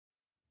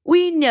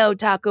We know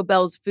Taco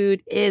Bell's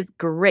food is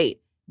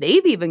great.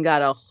 They've even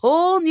got a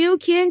whole new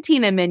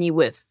Cantina menu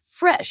with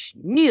fresh,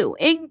 new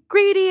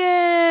ingredients.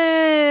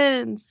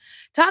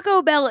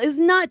 Taco Bell is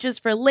not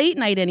just for late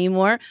night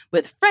anymore,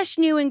 with fresh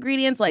new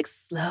ingredients like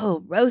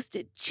slow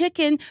roasted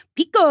chicken,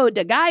 pico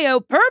de gallo,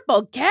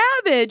 purple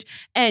cabbage,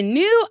 and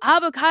new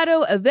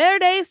avocado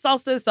verde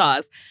salsa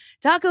sauce.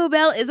 Taco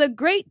Bell is a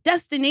great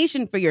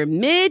destination for your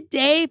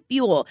midday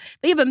fuel.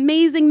 They have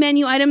amazing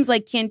menu items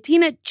like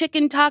Cantina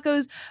chicken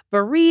tacos,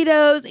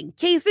 burritos, and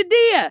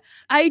quesadilla.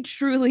 I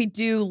truly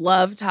do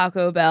love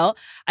Taco Bell.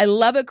 I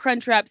love a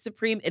Crunchwrap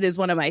Supreme. It is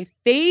one of my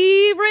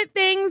favorite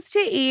things to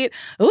eat.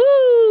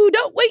 Ooh,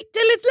 don't wait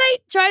till it's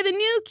late. Try the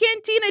new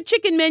Cantina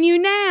chicken menu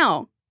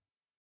now.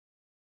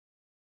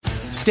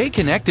 Stay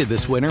connected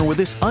this winter with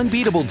this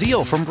unbeatable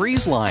deal from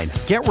BreezeLine.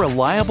 Get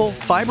reliable,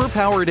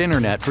 fiber-powered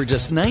internet for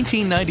just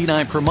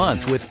 $19.99 per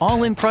month with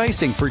all-in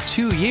pricing for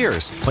 2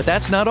 years. But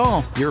that's not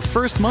all. Your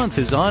first month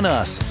is on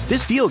us.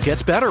 This deal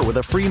gets better with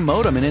a free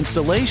modem and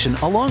installation,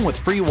 along with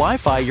free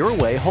Wi-Fi your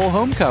way whole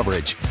home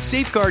coverage.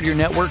 Safeguard your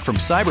network from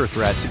cyber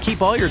threats and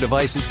keep all your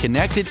devices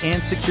connected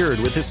and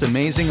secured with this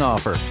amazing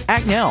offer.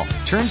 Act now.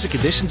 Terms and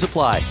conditions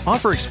apply.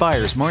 Offer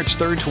expires March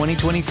 3rd,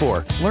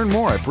 2024. Learn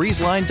more at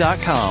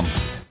breezeline.com.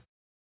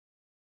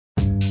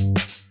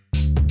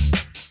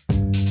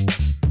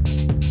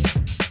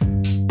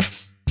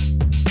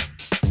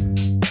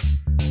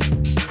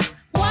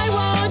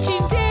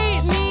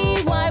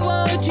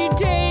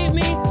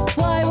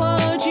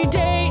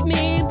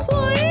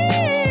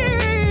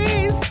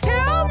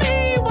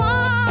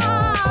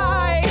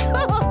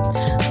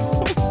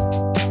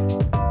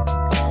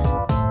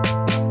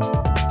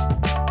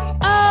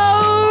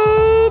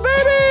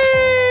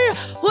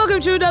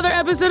 To another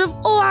episode of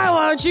Why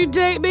Won't You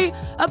Date Me?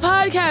 A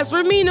podcast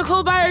where me,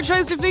 Nicole Byer,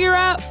 tries to figure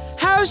out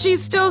how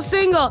she's still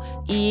single,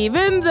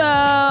 even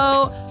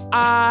though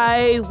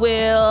I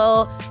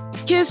will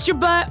kiss your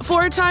butt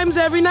 4 times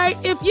every night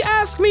if you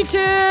ask me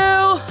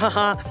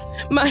to.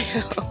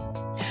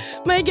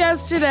 My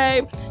guest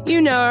today, you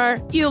know her,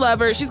 you love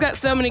her. She's got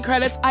so many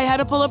credits, I had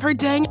to pull up her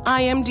dang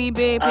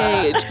IMDb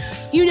page.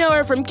 You know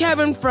her from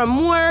Kevin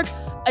from Work,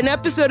 an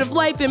episode of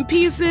Life in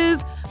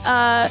Pieces,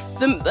 The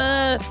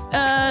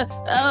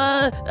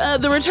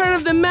Return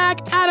of the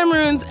Mac, Adam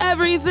Ruins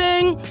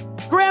Everything,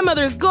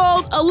 Grandmother's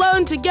Gold,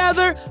 Alone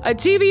Together, a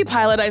TV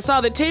pilot I saw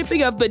the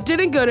taping of but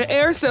didn't go to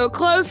air, so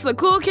close, The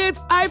Cool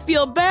Kids, I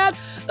Feel Bad,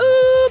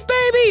 ooh,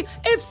 baby,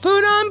 it's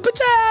Poonam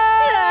Patel!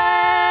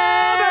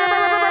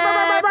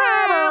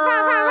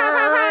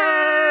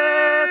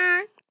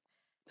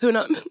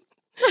 Poonam.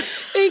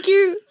 Thank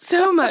you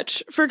so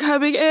much for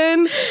coming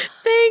in.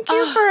 Thank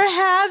you for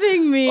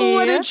having me.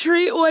 What a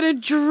treat. What a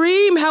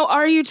dream. How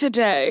are you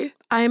today?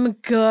 I'm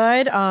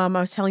good. I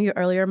was telling you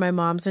earlier, my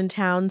mom's in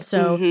town,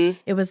 so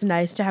it was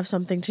nice to have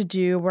something to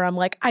do where I'm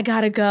like, I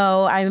gotta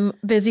go. I'm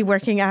a busy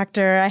working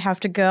actor. I have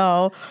to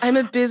go. I'm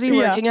a busy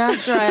working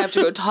actor. I have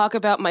to go talk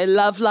about my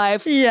love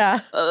life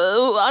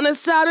on a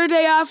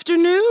Saturday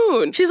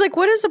afternoon. She's like,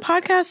 what is the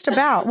podcast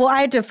about? Well,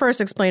 I had to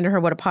first explain to her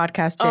what a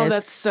podcast is. Oh,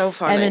 that's so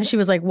funny. And then she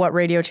was like, what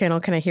radio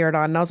channel can I hear it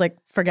on? And I was like,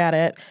 forget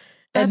it.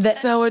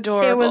 That's so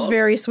adorable. It was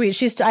very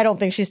sweet. I don't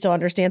think she still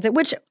understands it,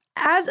 which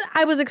as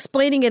I was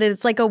explaining it,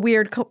 it's like a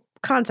weird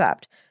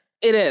concept.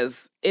 It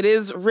is. It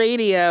is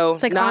radio,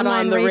 it's like not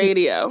on the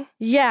radio.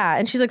 Yeah.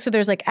 And she's like, so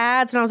there's like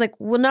ads. And I was like,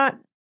 well, not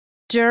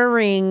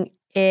during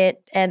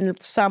it.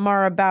 And some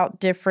are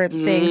about different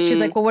things. She's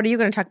like, well, what are you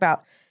going to talk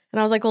about? And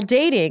I was like, well,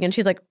 dating. And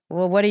she's like,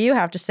 well, what do you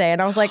have to say?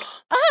 And I was like,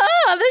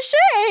 the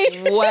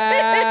shade.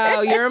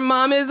 Wow. Your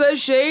mom is a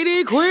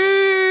shady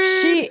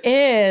queen. She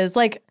is.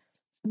 Like,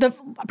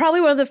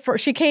 probably one of the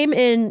first, she came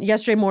in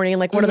yesterday morning and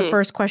like one of the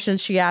first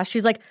questions she asked,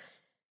 she's like,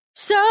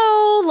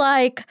 so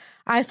like,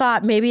 I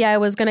thought maybe I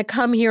was going to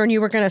come here and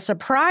you were going to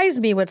surprise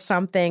me with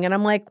something. And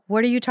I'm like,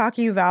 what are you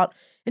talking about?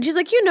 And she's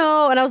like, you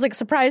know, and I was like,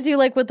 surprise you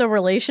like with the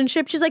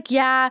relationship? She's like,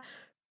 yeah,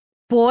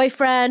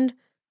 boyfriend,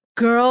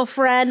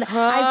 girlfriend.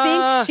 I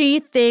think she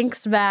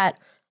thinks that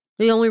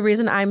the only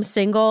reason I'm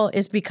single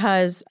is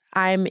because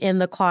I'm in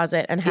the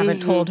closet and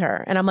haven't told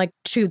her. And I'm like,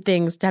 2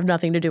 things have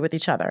nothing to do with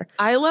each other.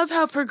 I love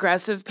how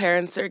progressive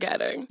parents are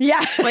getting.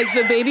 Yeah. Like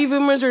the baby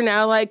boomers are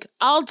now like,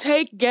 I'll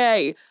take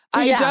gay.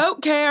 I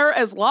don't care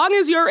as long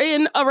as you're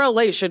in a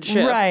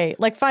relationship. Right.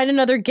 Like find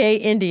another gay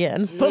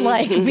Indian, but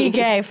like be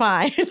gay,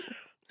 fine.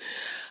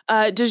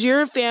 Does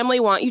your family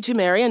want you to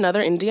marry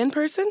another Indian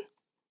person?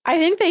 I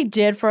think they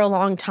did for a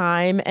long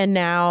time. And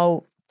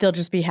now they'll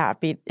just be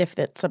happy if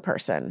it's a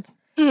person.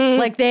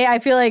 Like I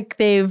feel like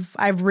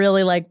I've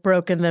really like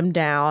broken them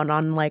down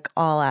on like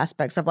all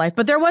aspects of life.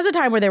 But there was a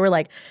time where they were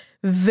like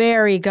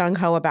very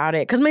gung-ho about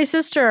it. Because my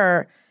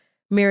sister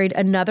married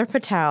another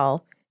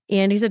Patel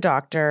and he's a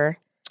doctor.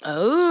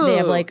 Oh. They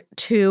have like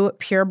 2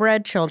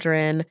 purebred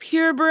children.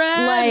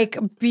 Purebred? Like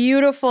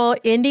beautiful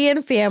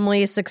Indian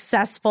family,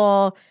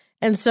 successful.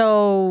 And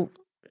so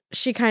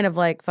she kind of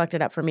like fucked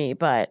it up for me.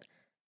 But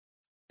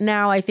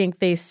now I think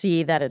they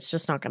see that it's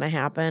just not going to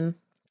happen.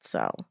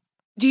 So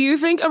Do you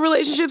think a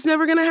relationship's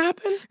never going to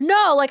happen?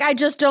 No, like I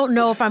just don't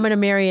know if I'm going to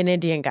marry an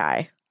Indian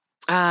guy.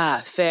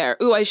 Ah, fair.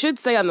 Ooh, I should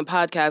say on the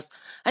podcast,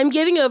 I'm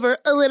getting over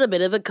a little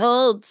bit of a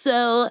cold,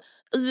 so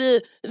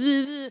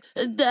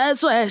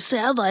that's why I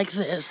sound like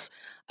this.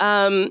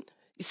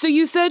 So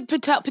you said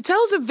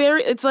Patel's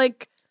it's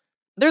like,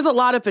 there's a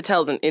lot of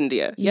Patels in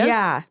India, yes?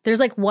 Yeah. There's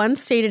like one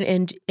state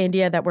in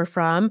India that we're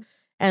from,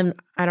 and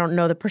I don't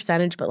know the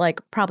percentage, but like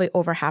probably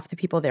over half the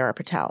people there are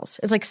Patels.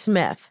 It's like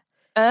Smith.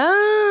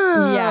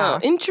 Oh, yeah.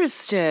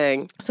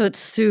 Interesting. So it's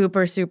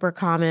super, super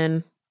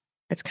common.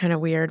 It's kind of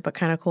weird, but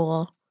kind of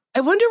cool. I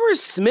wonder where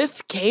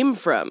Smith came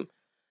from.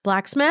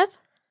 Blacksmith?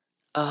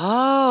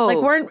 Oh.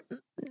 Like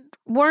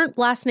weren't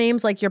last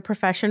names like your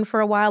profession for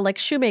a while? Like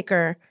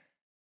shoemaker.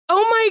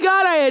 Oh my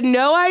God, I had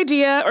no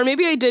idea. Or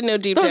maybe I did know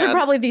deep down. Those are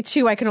probably the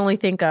two I can only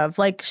think of.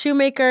 Like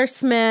shoemaker,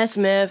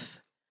 Smith.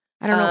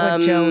 I don't know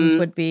what Jones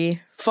would be.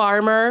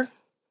 Farmer.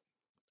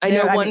 I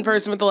know one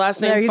person with the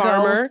last name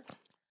Farmer. Go.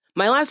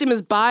 My last name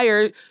is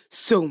Buyer,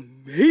 so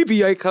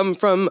maybe I come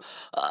from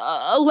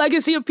a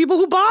legacy of people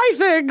who buy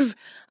things.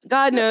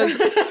 God knows.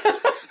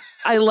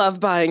 I love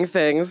buying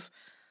things.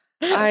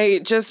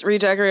 I just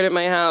redecorated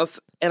my house,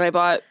 and I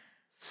bought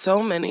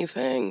so many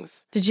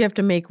things. Did you have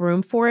to make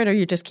room for it, or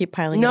you just keep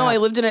piling it up? No, I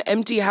lived in an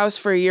empty house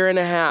for a year and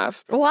a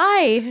half.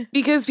 Why?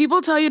 Because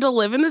people tell you to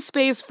live in the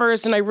space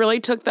first, and I really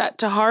took that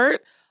to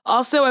heart.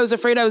 Also, I was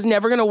afraid I was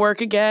never going to work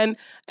again,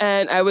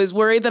 and I was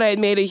worried that I had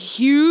made a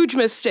huge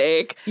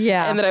mistake.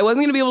 Yeah. And that I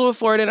wasn't going to be able to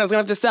afford it, and I was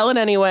going to have to sell it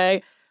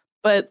anyway.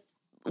 But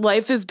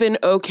life has been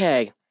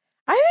okay.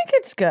 I think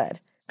it's good,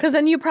 because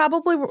then you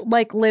probably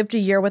like lived a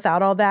year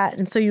without all that,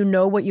 and so you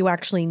know what you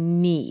actually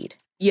need.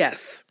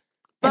 Yes.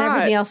 And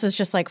everything else is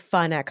just like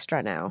fun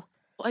extra now.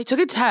 Well, I took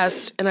a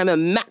test, and I'm a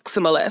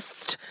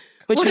maximalist,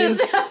 which means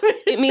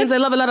it means I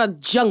love a lot of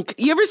junk.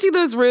 You ever see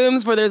those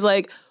rooms where there's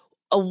like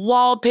a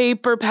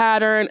wallpaper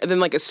pattern, and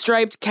then like a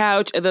striped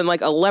couch, and then like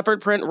a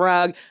leopard print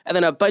rug, and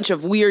then a bunch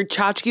of weird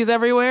tchotchkes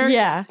everywhere?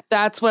 Yeah.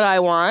 That's what I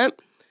want,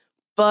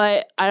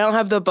 but I don't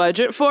have the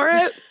budget for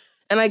it.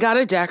 And I got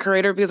a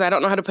decorator because I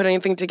don't know how to put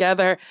anything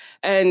together.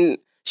 And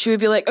she would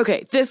be like,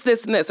 okay, this,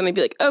 and this. And I'd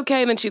be like,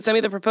 okay. And then she'd send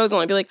me the proposal,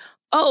 and I'd be like,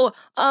 oh,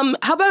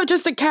 how about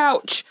just a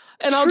couch?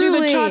 And I'll do the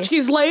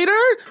tchotchkes later.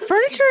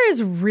 Furniture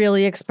is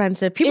really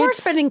expensive. People are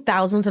spending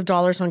thousands of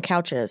dollars on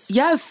couches.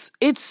 Yes,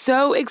 it's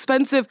so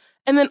expensive.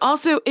 And then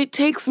also, it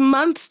takes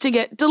months to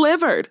get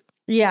delivered.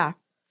 Yeah.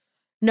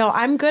 No,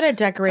 I'm good at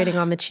decorating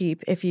on the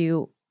cheap if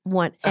you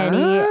want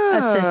any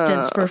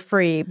assistance for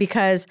free,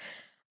 because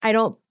I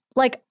don't,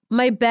 like,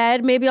 my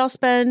bed, maybe I'll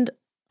spend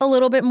a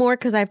little bit more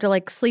because I have to,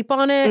 like, sleep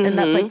on it, and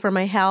that's, like, for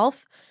my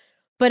health.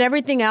 But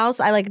everything else,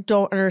 I, like,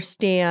 don't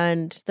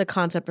understand the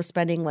concept of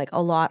spending, like,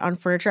 a lot on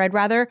furniture. I'd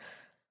rather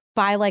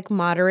buy, like,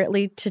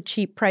 moderately to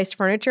cheap priced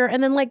furniture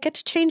and then, like, get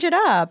to change it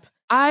up.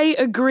 I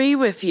agree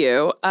with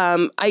you.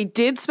 I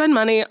did spend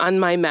money on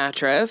my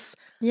mattress.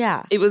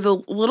 Yeah. It was a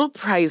little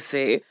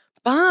pricey,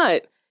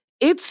 but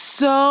it's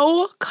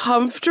so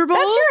comfortable.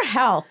 That's your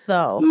health,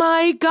 though.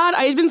 My God,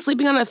 I had been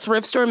sleeping on a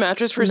thrift store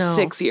mattress for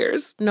 6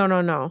 years.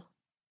 No.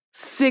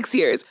 6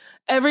 years.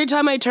 Every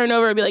time I turn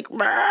over, I'd be like,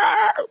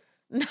 "Brr,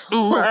 No,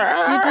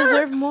 brr." you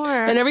deserve more.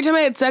 And every time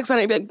I had sex on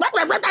it, I'd be like,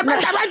 "Brr, brr, brr, brr,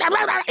 brr,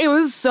 brr, brr." It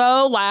was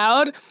so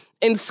loud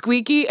and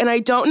squeaky, and I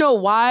don't know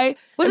why.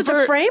 Was it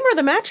the frame or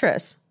the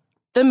mattress?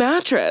 The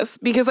mattress,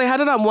 because I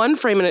had it on one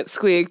frame and it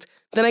squeaked.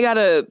 Then I got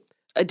a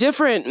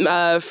different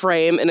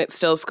frame and it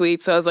still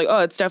squeaked. So I was like, oh,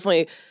 it's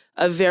definitely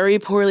a very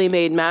poorly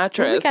made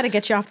mattress. Well, we got to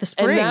get you off the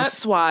springs. And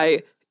that's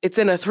why it's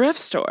in a thrift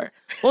store.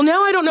 Well,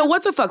 now I don't know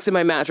what the fuck's in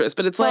my mattress,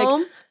 but it's like,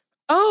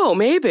 oh,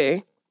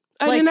 maybe.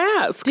 I didn't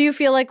ask. Do you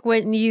feel like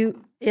when you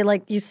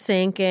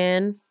sink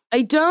in?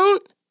 I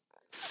don't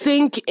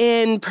sink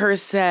in per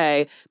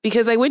se,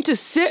 because I went to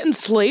sit and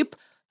sleep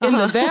in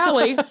the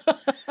valley,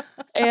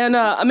 and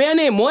a man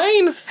named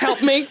Wayne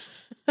helped me.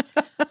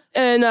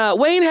 And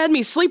Wayne had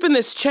me sleep in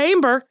this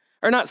chamber,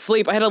 or not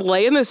sleep. I had to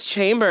lay in this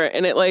chamber,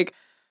 and it like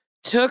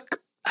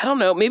took, I don't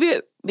know, maybe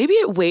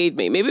it weighed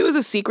me. Maybe it was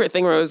a secret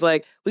thing where I was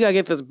like, we gotta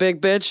get this big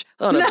bitch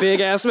on a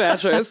big ass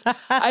mattress.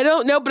 I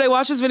don't know, but I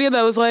watched this video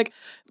that was like,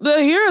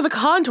 here are the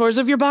contours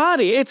of your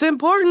body. It's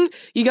important.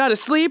 You gotta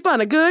sleep on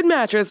a good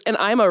mattress. And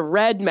I'm a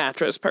red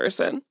mattress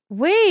person.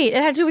 Wait,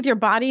 it had to do with your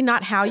body,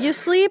 not how you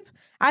sleep?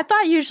 I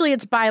thought usually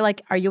it's by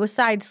like, are you a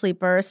side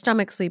sleeper, a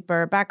stomach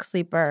sleeper, back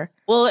sleeper?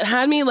 Well, it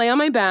had me lay on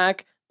my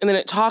back, and then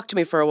it talked to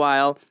me for a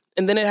while,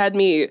 and then it had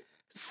me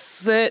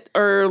sit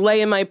or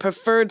lay in my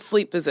preferred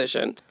sleep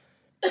position.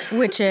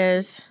 Which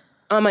is?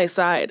 On my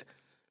side.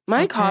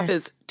 My cough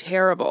is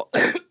terrible.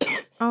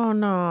 Oh,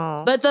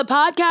 no. But the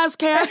podcast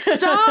can't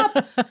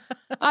stop.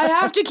 I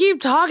have to keep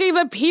talking.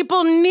 The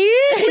people need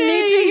me. They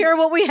need to hear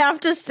what we have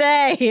to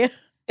say.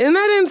 Isn't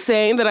that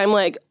insane that I'm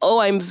like, oh,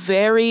 I'm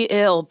very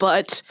ill,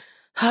 but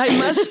I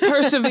must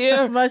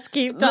persevere. Must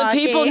keep talking.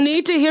 The people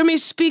need to hear me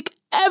speak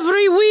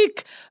every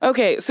week.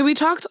 Okay, so we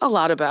talked a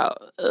lot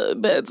about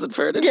beds and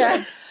furniture.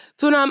 Yeah.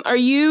 Poonam,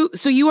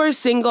 you are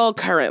single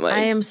currently?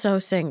 I am so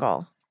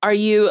single. Are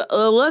you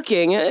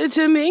looking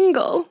to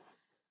mingle?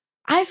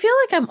 I feel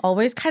like I'm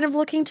always kind of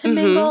looking to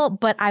mingle,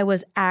 but I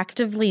was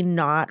actively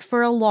not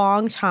for a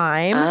long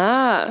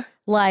time.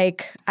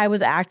 Like, I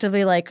was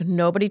actively like,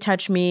 nobody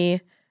touch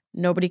me,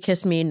 nobody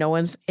kiss me, no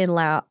one's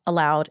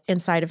allowed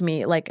inside of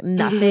me, like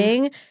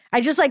nothing.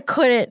 I just like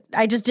couldn't,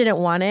 I just didn't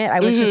want it. I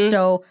was just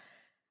so,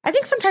 I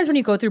think sometimes when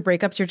you go through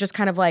breakups, you're just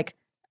kind of like,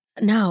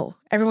 no,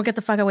 everyone get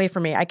the fuck away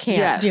from me. I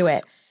can't do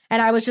it.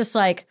 And I was just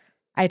like,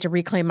 I had to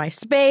reclaim my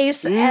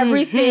space,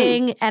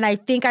 everything. And I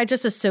think I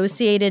just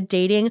associated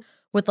dating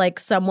with like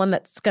someone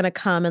that's going to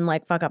come and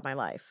like fuck up my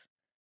life.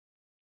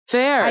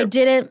 Fair. I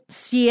didn't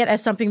see it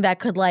as something that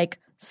could like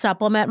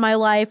supplement my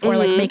life or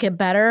like make it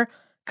better,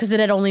 because it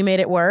had only made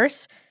it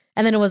worse.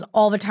 And then it was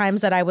all the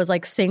times that I was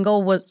like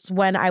single was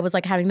when I was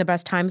like having the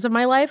best times of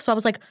my life. So I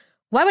was like,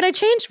 why would I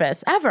change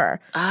this ever?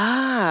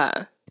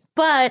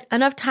 But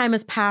enough time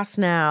has passed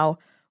now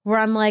where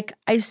I'm like,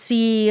 I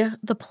see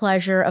the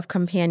pleasure of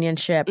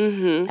companionship.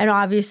 And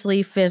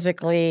obviously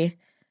physically,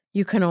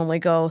 you can only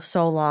go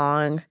so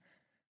long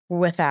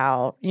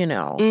without, you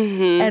know.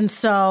 And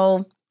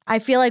so I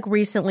feel like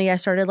recently I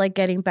started like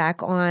getting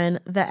back on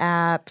the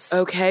apps.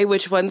 Okay,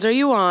 which ones are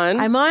you on?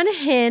 I'm on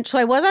Hinge. So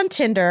I was on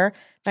Tinder.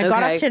 I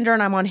got off Tinder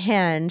and I'm on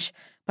Hinge,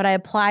 but I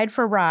applied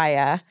for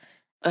Raya.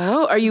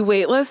 Oh, are you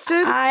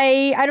waitlisted?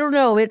 I don't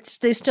know.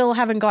 They still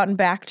haven't gotten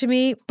back to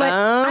me, but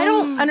I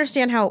don't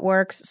understand how it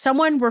works.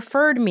 Someone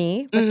referred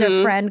me with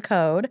their friend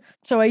code.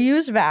 So I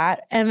used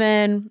that, and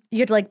then you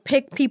had to like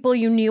pick people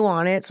you knew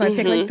on it. So I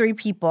picked like 3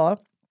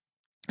 people,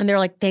 and they're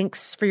like,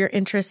 thanks for your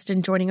interest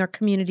in joining our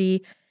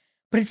community.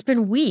 But it's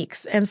been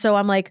weeks. And so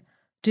I'm like,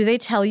 do they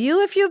tell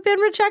you if you've been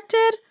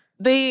rejected?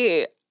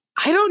 I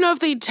don't know if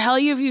they tell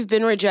you if you've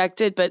been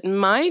rejected, but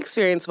my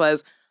experience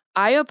was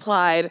I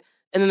applied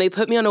and then they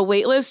put me on a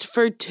wait list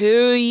for 2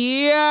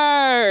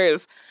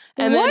 years.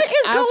 And what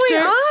is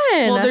going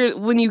on? Well,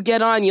 when you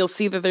get on, you'll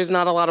see that there's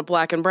not a lot of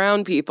black and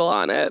brown people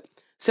on it.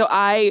 So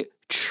I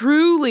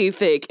truly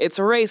think it's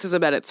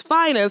racism at its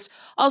finest.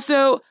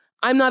 Also,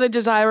 I'm not a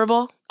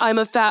desirable. I'm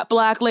a fat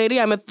black lady.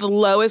 I'm at the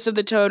lowest of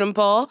the totem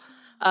pole.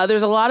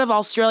 There's a lot of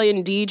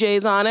Australian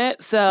DJs on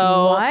it.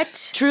 So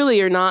truly,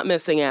 you're not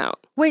missing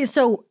out. Wait,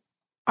 so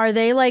are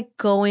they like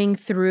going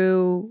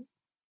through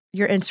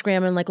your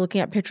Instagram and like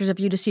looking at pictures of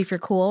you to see if you're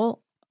cool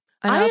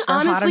enough I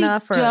honestly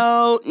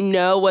don't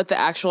know what the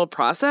actual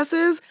process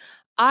is.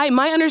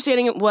 My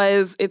understanding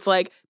was it's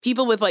like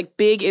people with like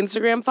big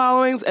Instagram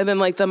followings and then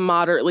like the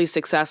moderately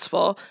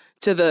successful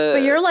to the...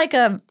 But you're like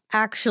a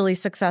actually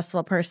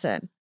successful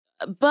person.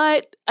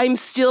 But I'm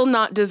still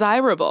not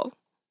desirable.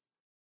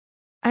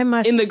 I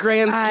must... In the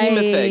grand scheme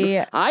of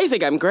things. I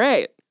think I'm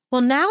great.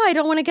 Well, now I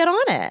don't want to get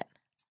on it.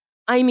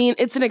 I mean,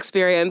 it's an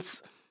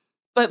experience,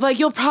 but like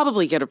you'll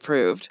probably get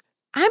approved.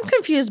 I'm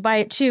confused by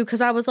it too,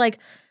 because I was like,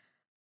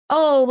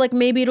 oh, like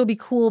maybe it'll be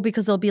cool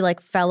because they'll be like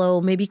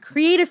fellow, maybe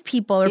creative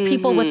people or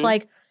people with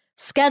like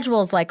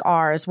schedules like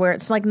ours where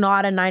it's like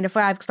not a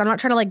 9-to-5, because I'm not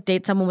trying to like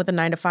date someone with a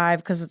 9-to-5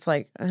 because it's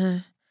like,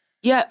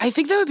 Yeah, I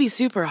think that would be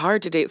super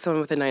hard to date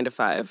someone with a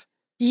 9-to-5.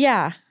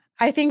 Yeah.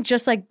 I think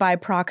just like by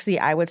proxy,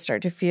 I would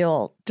start to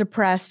feel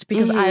depressed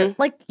because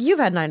you've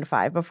had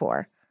 9-to-5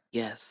 before.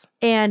 Yes.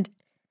 And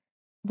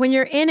when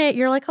you're in it,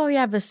 you're like, oh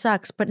yeah, this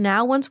sucks. But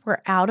now once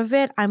we're out of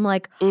it, I'm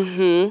like,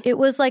 it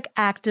was like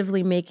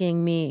actively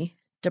making me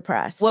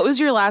depressed. What was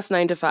your last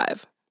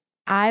 9-to-5?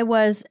 I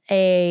was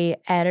a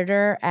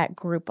editor at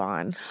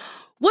Groupon.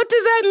 What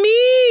does that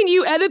mean?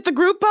 You edit the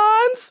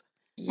Groupons?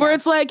 Yeah. Where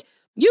it's like,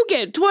 you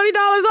get $20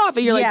 off.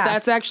 And you're like,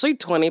 that's actually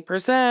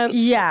 20%.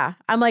 Yeah.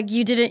 I'm like,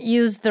 you didn't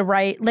use the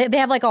right, they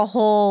have like a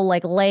whole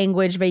like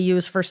language they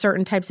use for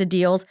certain types of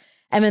deals.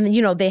 And then,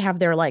 you know, they have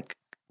their like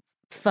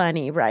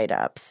funny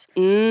write-ups.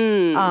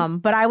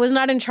 But I was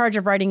not in charge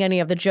of writing any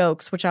of the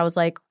jokes, which I was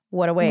like,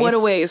 what a waste. What a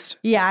waste.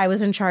 Yeah, I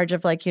was in charge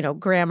of like, you know,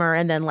 grammar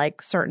and then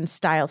like certain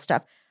style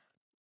stuff.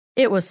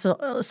 It was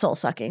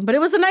soul-sucking. But it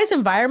was a nice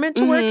environment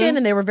to work in,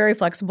 and they were very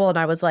flexible, and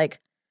I was like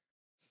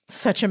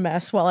such a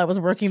mess while I was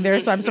working there,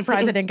 so I'm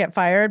surprised I didn't get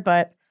fired,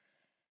 but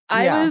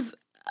I was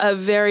a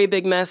very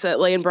big mess at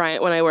Lane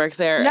Bryant when I worked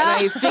there. No. And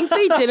I think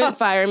they didn't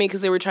fire me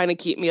because they were trying to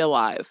keep me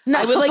alive. No.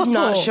 I would like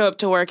not show up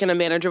to work and a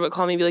manager would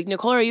call me and be like,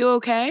 Nicole, are you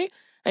okay?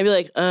 I'd be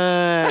like,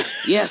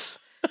 yes.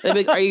 They'd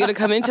be like, are you going to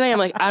come in today? I'm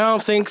like, I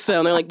don't think so.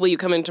 And they're like, will you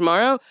come in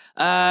tomorrow?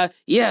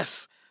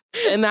 Yes.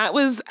 And that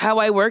was how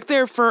I worked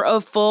there for a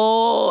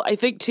full, I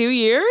think, 2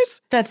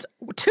 years. That's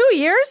 2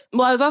 years?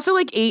 Well, I was also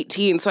like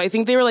 18. So I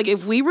think they were like,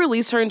 if we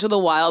release her into the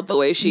wild the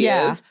way she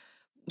is,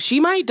 she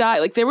might die.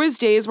 Like there was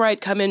days where I'd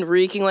come in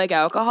reeking like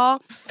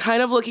alcohol,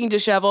 kind of looking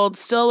disheveled,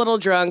 still a little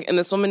drunk. And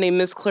this woman named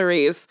Miss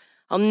Clarice,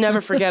 I'll never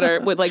forget her,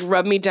 would like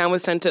rub me down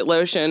with scented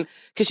lotion.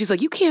 Because she's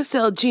like, you can't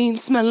sell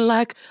jeans smelling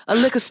like a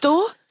liquor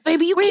store.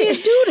 Baby, you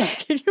can't do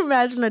that. Can you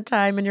imagine a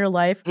time in your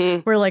life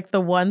where like the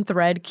one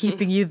thread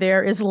keeping you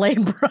there is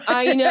Lane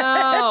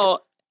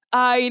Bryant?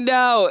 I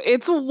know.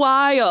 It's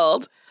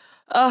wild.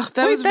 Oh,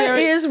 that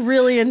is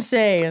really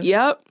insane.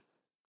 Yep.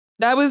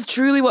 That was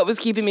truly what was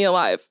keeping me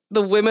alive.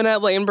 The women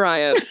at Lane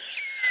Bryant.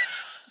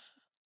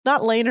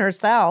 Not Lane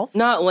herself.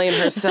 Not Lane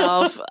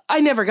herself.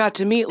 I never got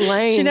to meet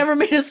Lane. She never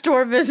made a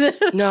store visit.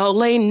 No,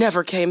 Lane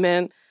never came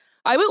in.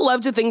 I would love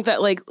to think that,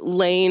 like,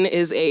 Lane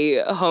is a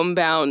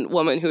homebound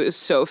woman who is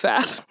so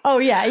fat. Oh,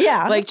 yeah,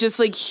 yeah. Like, just,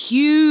 like,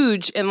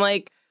 huge and,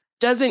 like,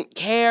 doesn't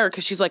care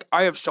because she's like,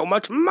 I have so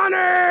much money.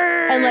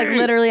 And, like,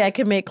 literally, I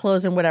can make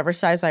clothes in whatever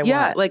size I want.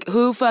 Yeah, like,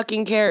 who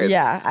fucking cares?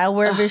 Yeah, I'll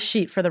wear this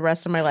sheet for the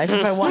rest of my life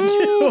if I want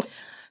to.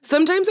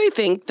 Sometimes I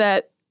think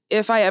that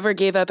if I ever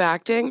gave up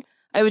acting,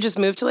 I would just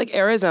move to, like,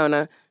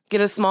 Arizona,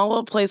 get a small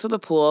little place with a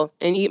pool,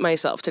 and eat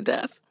myself to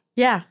death.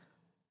 Yeah.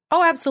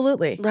 Oh,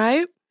 absolutely.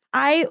 Right?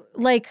 I,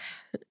 like,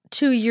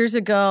 2 years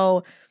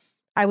ago,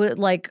 I would,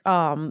 like,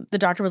 the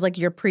doctor was like,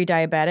 you're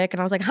pre-diabetic. And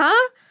I was like,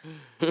 huh?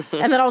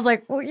 And then I was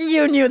like, well,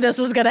 you knew this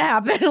was going to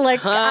happen.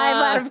 Like,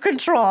 I'm out of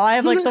control. I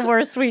have, like, the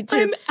worst sweet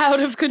tooth. I'm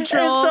out of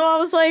control. And so I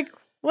was like,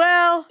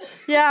 well,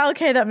 yeah,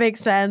 okay, that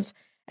makes sense.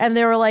 And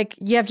they were like,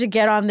 you have to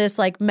get on this,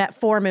 like,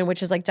 metformin,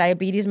 which is, like,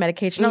 diabetes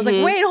medication. I was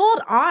like, wait,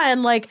 hold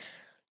on. Like,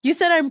 you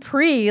said I'm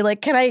pre.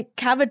 Like, can I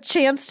have a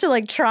chance to,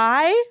 like,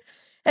 try?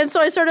 And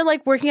so I started,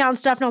 like, working out and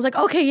stuff. And I was like,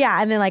 okay,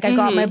 yeah. And then, like, I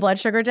got my blood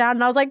sugar down.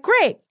 And I was like,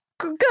 great,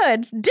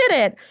 good, did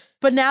it.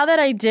 But now that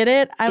I did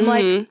it, I'm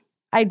like,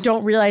 I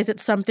don't realize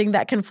it's something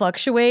that can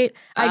fluctuate.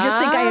 I just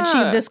think I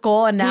achieved this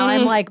goal. And now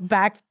I'm, like,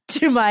 back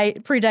to my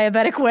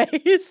pre-diabetic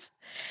ways.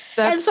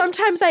 And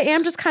sometimes I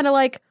am just kind of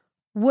like,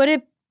 would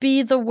it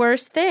be the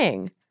worst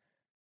thing?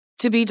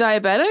 To be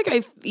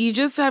diabetic, you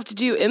just have to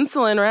do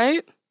insulin,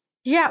 right?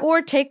 Yeah,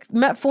 or take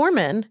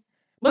metformin.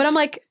 But I'm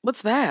like,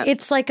 what's that?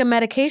 It's like a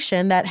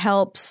medication that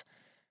helps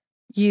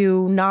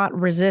you not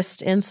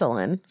resist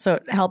insulin. So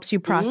it helps you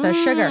process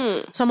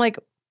sugar. So I'm like,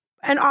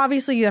 and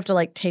obviously you have to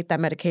like take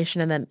that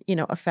medication and then, you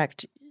know,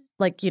 affect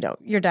like, you know,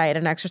 your diet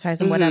and exercise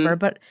and whatever.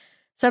 But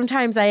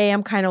sometimes I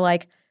am kind of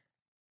like,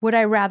 would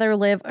I rather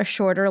live a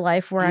shorter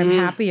life where I'm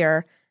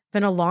happier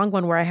than a long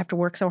one where I have to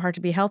work so hard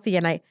to be healthy?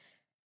 And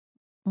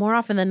more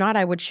often than not,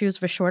 I would choose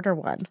the shorter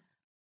one.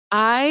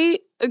 I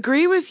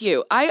agree with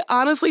you. I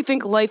honestly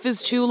think life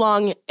is too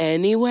long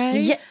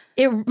anyway.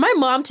 Yeah, my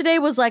mom today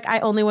was like, I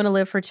only want to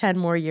live for 10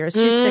 more years.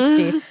 She's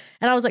 60.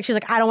 And I was like, she's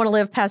like, I don't want to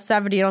live past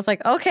 70. And I was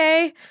like,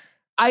 okay.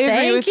 I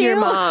agree with your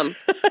mom.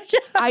 Yeah.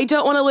 I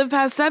don't want to live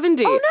past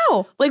 70. Oh,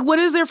 no. Like, what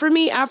is there for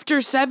me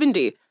after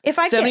 70? If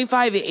I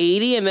 75,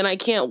 80, and then I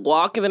can't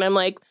walk, and then I'm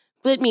like,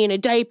 put me in a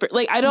diaper.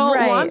 Like, I don't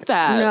want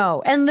that.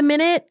 No. And the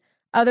minute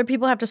other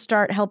people have to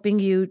start helping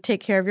you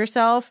take care of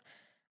yourself,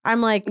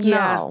 I'm like,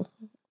 no,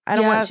 I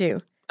don't want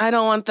to. I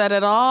don't want that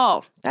at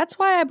all. That's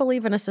why I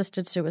believe in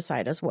assisted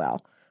suicide as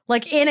well.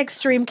 Like, in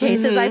extreme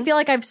cases, I feel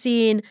like I've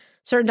seen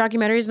certain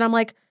documentaries, and I'm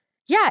like,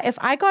 yeah, if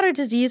I got a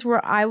disease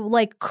where I,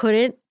 like,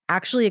 couldn't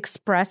actually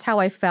express how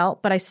I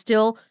felt, but I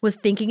still was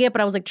thinking it,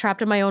 but I was, like,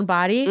 trapped in my own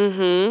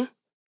body,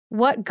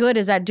 what good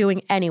is that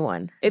doing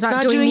anyone? It's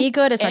not doing me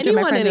good. It's not doing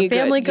my friends and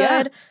family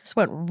good. This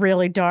went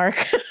really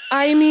dark.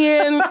 I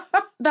mean,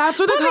 that's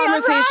where the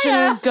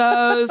conversation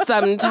goes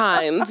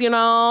sometimes, you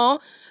know?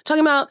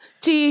 Talking about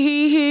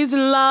he's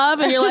in love,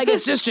 and you're like,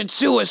 assisted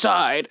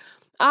suicide.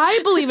 I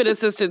believe in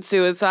assisted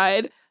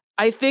suicide.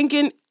 I think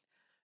in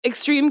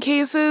extreme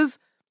cases,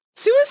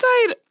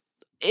 suicide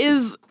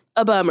is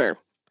a bummer.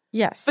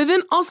 Yes. But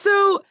then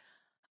also,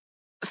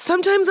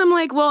 sometimes I'm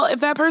like, well, if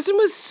that person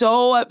was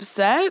so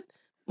upset,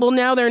 well,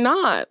 now they're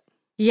not.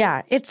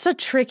 Yeah, it's a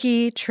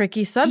tricky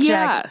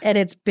subject. And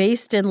it's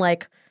based in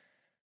like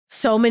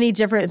so many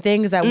different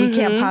things that we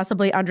can't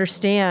possibly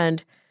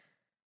understand.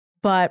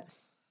 But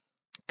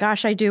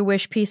gosh, I do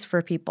wish peace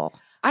for people.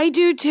 I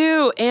do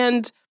too.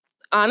 And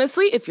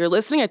honestly, if you're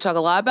listening, I talk a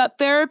lot about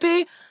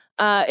therapy.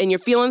 And you're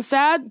feeling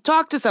sad,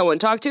 talk to someone.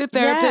 Talk to a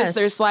therapist. Yes.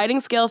 There's sliding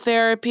scale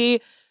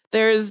therapy.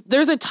 There's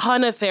a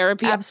ton of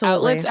therapy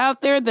outlets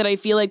out there that I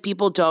feel like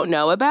people don't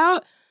know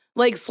about.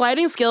 Like,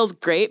 sliding scale's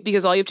great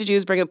because all you have to do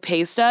is bring a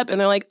pay stub, and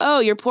they're like, oh,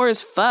 you're poor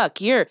as fuck.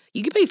 Here,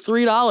 you can pay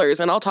 $3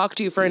 and I'll talk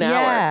to you for an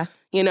hour.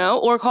 You know?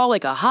 Or call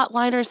like a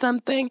hotline or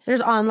something.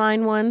 There's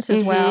online ones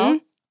as well.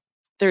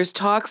 There's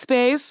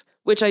Talkspace,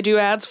 which I do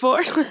ads for.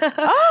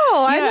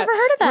 Oh, I've never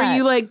heard of that. Where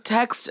you like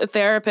text a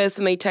therapist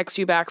and they text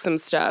you back some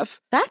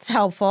stuff. That's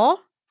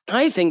helpful.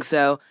 I think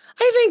so.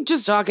 I think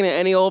just talking to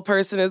any old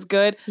person is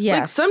good.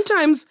 Yes. Like,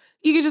 sometimes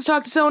you can just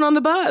talk to someone on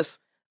the bus.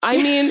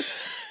 I mean,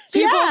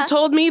 people have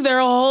told me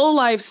their whole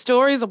life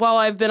stories while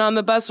I've been on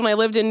the bus when I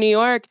lived in New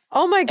York.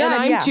 Oh my God,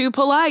 and I'm too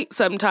polite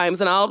sometimes,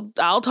 and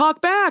I'll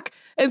talk back.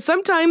 And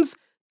sometimes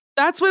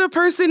that's what a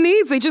person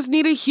needs. They just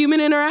need a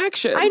human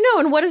interaction. I know.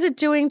 And what is it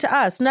doing to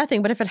us?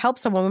 Nothing. But if it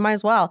helps someone, we might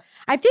as well.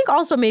 I think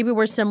also maybe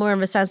we're similar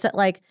in the sense that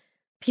like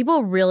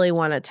people really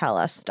want to tell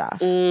us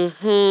stuff.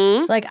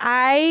 Like,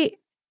 I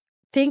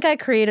think I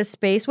create a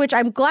space, which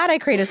I'm glad I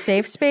create a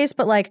safe space,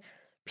 but like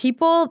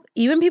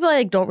even people I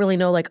like don't really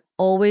know, like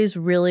always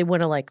really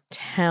want to like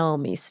tell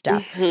me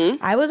stuff.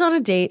 I was on a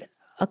date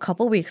a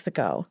couple weeks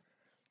ago,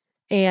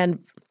 and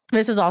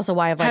this is also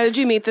why I've like. How did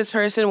you meet this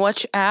person?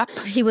 Which app?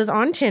 He was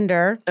on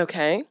Tinder.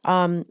 Okay.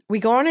 We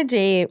go on a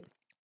date.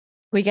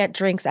 We get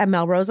drinks at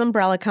Melrose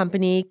Umbrella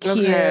Company. Cute.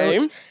 Okay.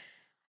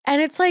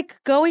 And it's like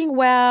going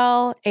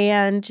well,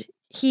 and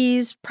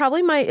he's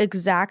probably my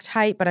exact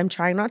height, but I'm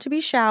trying not to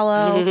be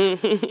shallow.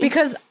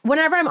 Because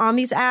whenever I'm on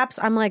these apps,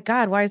 I'm like,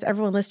 God, why is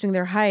everyone listing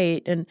their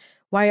height? And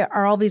why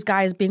are all these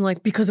guys being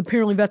like, because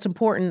apparently that's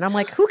important? And I'm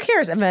like, who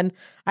cares? And then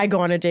I go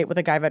on a date with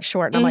a guy that's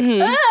short, and I'm like,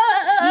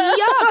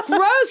 Yuck,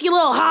 gross, you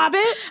little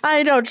hobbit.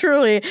 I know,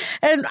 truly.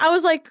 And I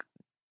was like,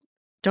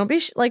 don't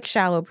be like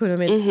shallow,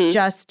 Poonam. It's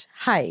just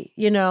height,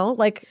 you know?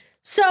 Like,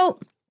 so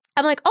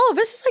I'm like, oh,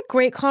 this is like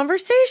great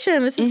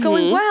conversation. This is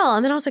going well.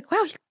 And then I was like,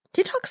 wow,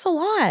 he talks a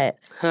lot.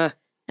 Huh.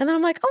 And then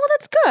I'm like, oh, well,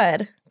 that's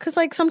good. Because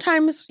like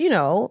sometimes, you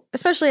know,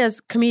 especially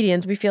as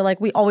comedians, we feel like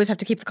we always have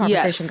to keep the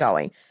conversation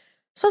going.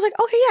 So I was like,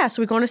 okay, yeah.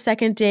 So we go on a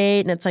second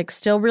date and it's like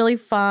still really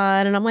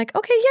fun. And I'm like,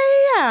 okay,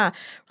 yeah.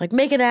 Like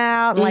making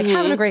out and like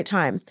having a great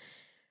time.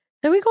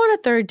 Then we go on a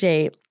third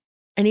date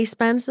and he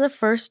spends the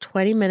first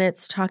 20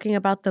 minutes talking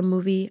about the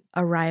movie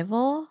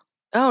Arrival.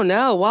 Oh,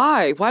 no.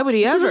 Why? Why would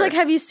he ever? He was like,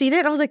 have you seen it?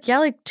 And I was like, yeah,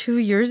 like 2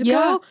 years ago.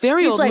 Yeah,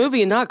 very He's old like,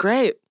 movie and not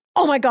great.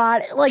 oh my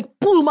God, it like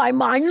blew my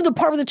mind. You're the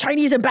part with the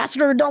Chinese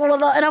ambassador, blah, blah,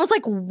 blah. And I was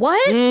like,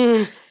 what?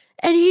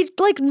 And he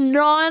like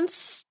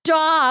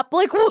nonstop,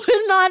 like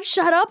would not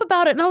shut up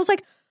about it. And I was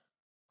like,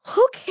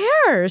 who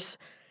cares?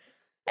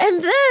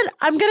 And then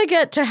I'm going to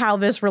get to how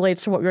this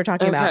relates to what we were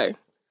talking about.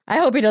 I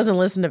hope he doesn't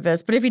listen to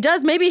this. But if he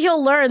does, maybe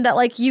he'll learn that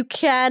like you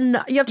have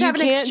to have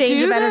an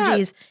exchange of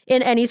energies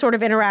in any sort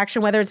of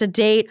interaction, whether it's a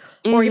date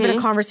or even a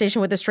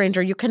conversation with a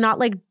stranger. You cannot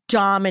like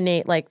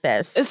dominate like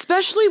this.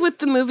 Especially with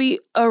the movie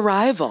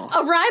Arrival.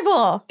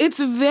 It's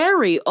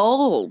very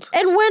old.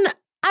 And when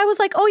I was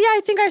like, oh yeah,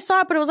 I think I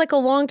saw it, but it was like a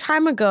long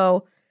time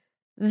ago.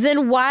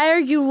 Then why are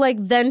you like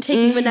then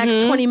taking the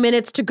next 20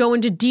 minutes to go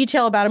into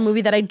detail about a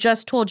movie that I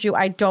just told you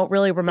I don't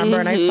really remember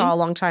and I saw a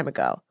long time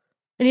ago?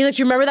 And he's like,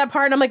 do you remember that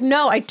part? And I'm like,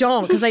 no, I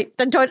don't. Because I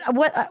don't,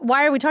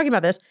 why are we talking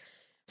about this?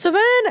 So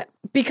then,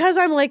 because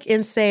I'm like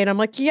insane, I'm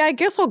like, yeah, I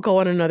guess I'll go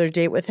on another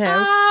date with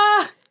him.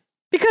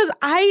 Because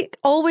I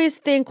always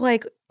think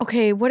like,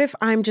 okay, what if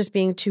I'm just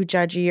being too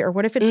judgy? Or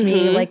what if it's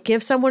me? Like,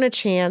 give someone a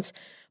chance.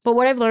 But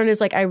what I've learned is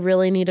like, I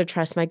really need to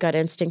trust my gut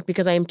instinct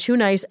because I am too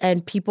nice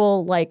and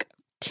people like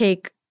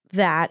take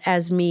that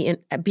as me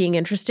being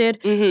interested,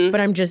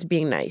 but I'm just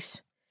being nice.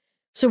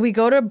 So we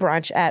go to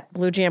brunch at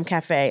Blue Jam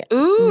Cafe.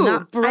 Ooh,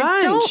 brunch.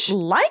 I don't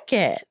like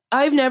it.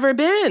 I've never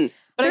been.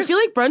 But I feel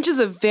like brunch is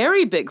a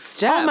very big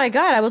step. Oh my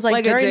God. I was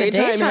like during the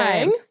daytime.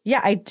 Hang?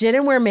 Yeah, I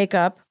didn't wear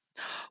makeup.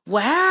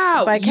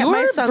 Wow. But I kept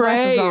my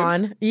sunglasses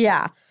on.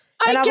 Yeah.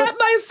 I kept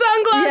my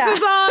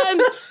sunglasses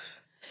on.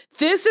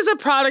 This is a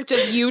product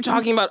of you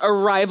talking about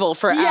Arrival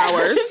for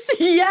hours.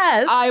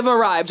 Yes. I've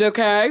arrived,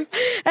 okay?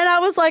 And I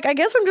was like, I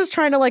guess I'm just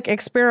trying to like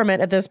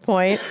experiment at this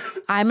point.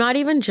 I'm not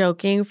even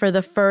joking. For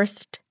the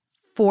first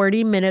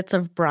 40 minutes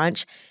of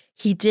brunch,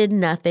 he did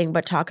nothing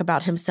but talk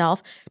about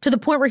himself to the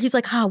point where he's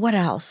like, what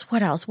else?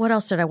 What else? What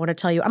else did I want to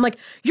tell you? I'm like,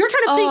 you're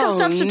trying to think of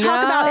stuff to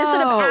talk about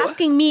instead of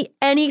asking me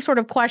any sort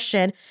of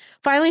question.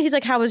 Finally, he's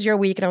like, how was your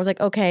week? And I was like,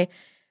 okay.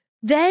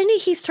 Then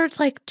he starts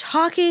like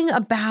talking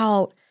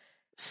about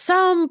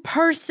some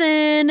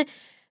person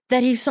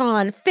that he saw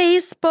on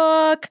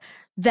Facebook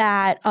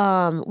that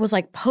was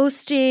like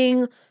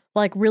posting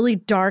like really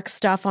dark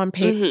stuff on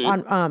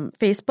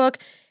Facebook.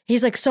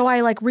 He's like, so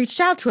I like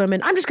reached out to him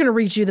and I'm just going to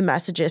read you the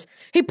messages.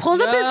 He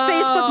pulls up his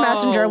Facebook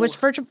Messenger, which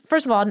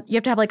first of all, you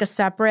have to have like a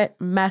separate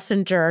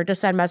messenger to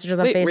send messages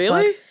on Facebook.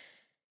 Really?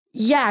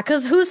 Yeah,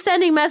 because who's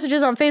sending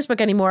messages on Facebook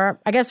anymore?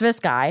 I guess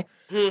this guy.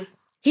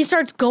 He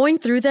starts going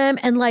through them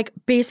and like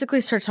basically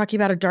starts talking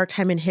about a dark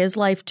time in his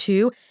life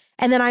too.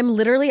 And then I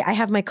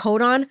have my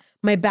coat on,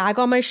 my bag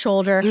on my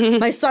shoulder,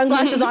 my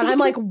sunglasses on. I'm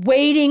like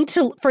waiting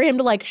for him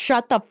to like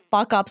shut the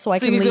fuck up so I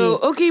can leave. Go,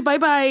 okay,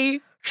 bye-bye.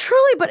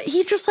 Truly, but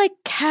he just like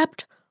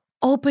kept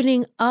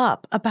opening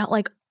up about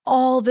like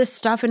all this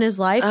stuff in his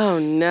life. Oh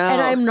no.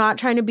 And I'm not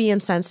trying to be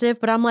insensitive,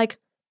 but I'm like,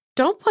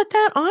 don't put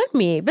that on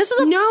me. This is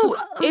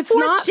it's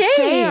not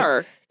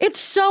fair. It's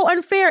so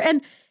unfair.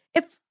 And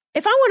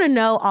if I want to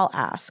know, I'll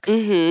ask.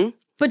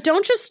 But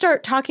don't just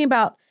start talking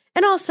about,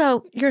 and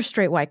also you're a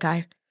straight white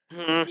guy.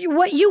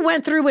 What you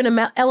went through in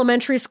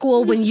elementary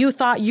school when you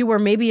thought you were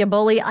maybe a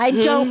bully, I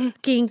don't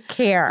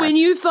care. When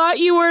you thought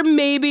you were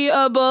maybe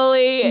a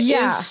bully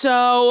is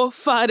so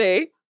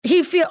funny.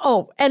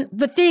 And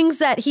the things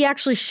that he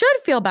actually should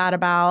feel bad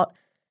about,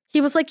 he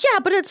was like, yeah,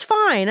 but it's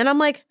fine. And I'm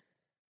like,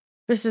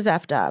 this is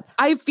effed up.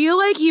 I feel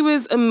like he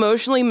was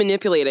emotionally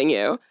manipulating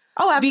you.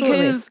 Oh, absolutely.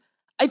 Because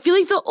I feel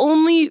like the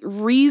only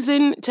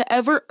reason to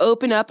ever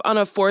open up on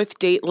a fourth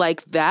date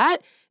like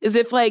that is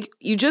if, like,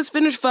 you just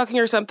finished fucking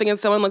or something and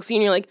someone looks at you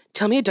and you're like,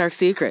 tell me a dark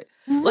secret.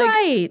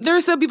 Right. Like, there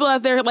are some people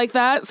out there like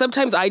that.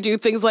 Sometimes I do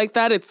things like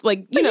that. It's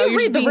like, you're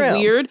just being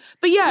weird.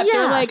 But yeah, if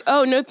they're like,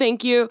 oh, no,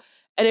 thank you.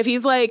 And if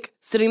he's, like,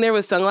 sitting there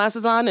with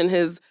sunglasses on and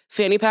his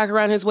fanny pack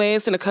around his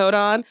waist and a coat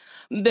on,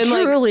 then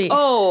like,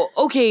 oh,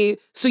 okay,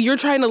 so you're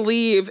trying to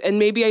leave and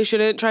maybe I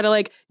shouldn't try to,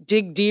 like,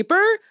 dig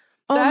deeper?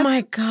 Oh,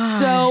 my God.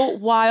 So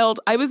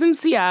wild. I was in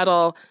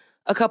Seattle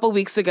a couple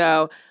weeks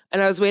ago,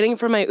 and I was waiting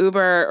for my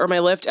Uber or my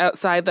Lyft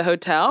outside the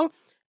hotel,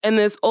 and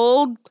this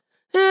old,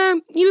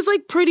 he was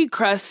like pretty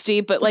crusty,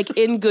 but like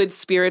in good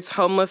spirits,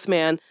 homeless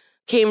man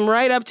came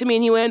right up to me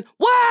and he went,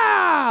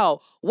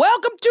 "Wow,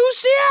 welcome to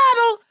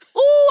Seattle.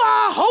 Ooh,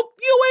 I hope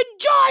you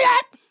enjoy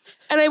it."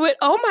 And I went,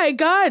 "Oh my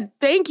God,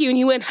 thank you." And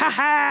he went, "Ha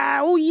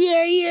ha, oh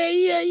yeah,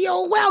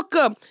 you're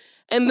welcome."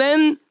 And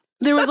then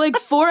there was like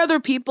 4 other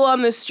people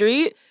on the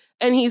street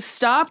and he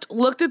stopped,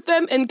 looked at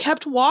them and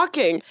kept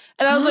walking.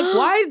 And I was like,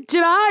 why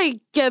did I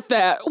get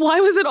that? Why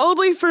was it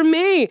only for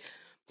me?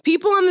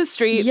 People on the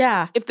street,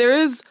 if there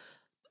is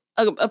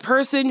a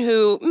person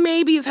who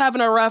maybe is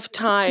having a rough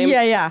time,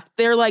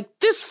 they're like,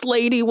 this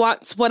lady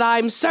wants what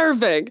I'm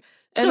serving.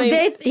 And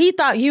so he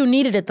thought you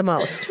needed it the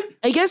most.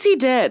 I guess he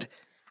did.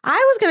 I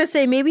was going to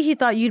say maybe he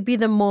thought you'd be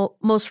the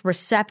most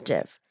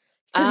receptive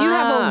because you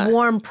have a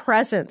warm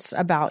presence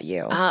about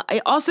you.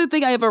 I also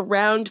think I have a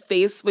round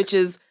face, which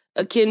is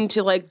akin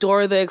to like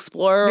Dora the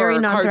Explorer Very or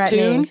a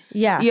cartoon.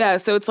 Yeah,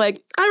 so it's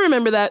like, I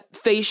remember that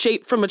face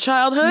shape from a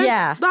childhood.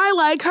 Yeah. I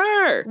like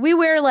her. We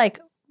wear like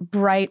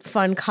bright,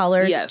 fun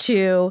colors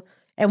too.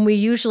 And we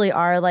usually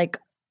are like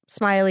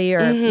smiley or,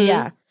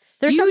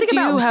 There's something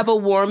about you have a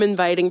warm,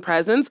 inviting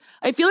presence.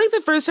 I feel like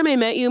the first time I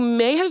met you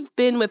may have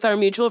been with our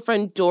mutual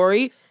friend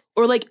Dory,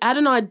 or like at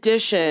an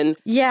audition.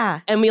 Yeah.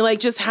 And we like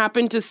just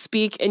happened to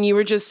speak and you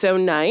were just so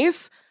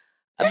nice.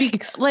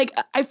 Like,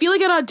 I feel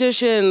like at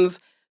auditions,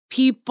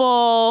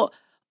 people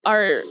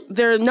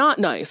they're not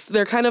nice.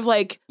 They're kind of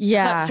like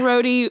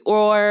cutthroaty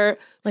or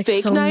like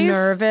fake so nice.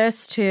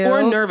 Nervous too.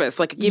 Or nervous,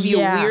 like give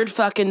you a weird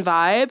fucking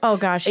vibe. Oh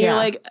gosh, and you're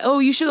like, oh,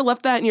 you should have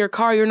left that in your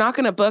car. You're not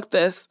going to book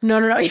this. No.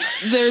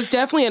 There's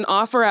definitely an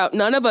offer out.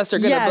 None of us are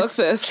going to book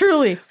this.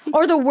 Truly.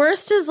 Or the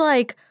worst is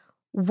like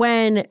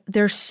when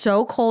they're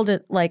so cold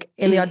like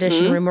in the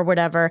audition room or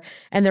whatever,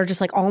 and they're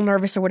just like all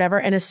nervous or whatever.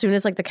 And as soon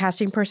as like the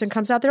casting person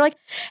comes out, they're like,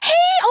 hey,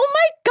 oh my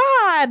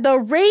God, the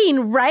rain,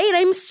 right?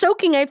 I'm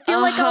soaking. I feel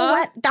like a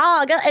wet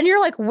dog. And you're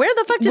like, where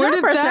the fuck did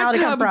that personality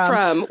come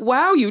from?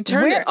 Wow, you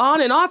turned it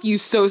on and off, you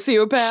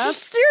sociopath.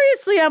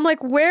 Seriously, I'm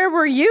like, where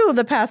were you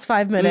the past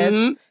 5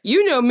 minutes?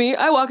 You know me.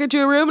 I walk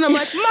into a room and I'm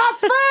like, my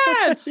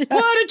friend,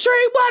 what a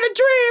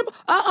dream.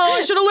 Uh-oh,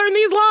 I should have learned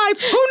these lines.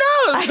 Who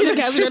knows? And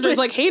the casting director's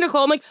like, hey,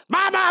 Nicole. I'm like,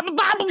 bye.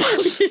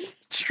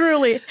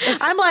 Truly.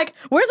 I'm like,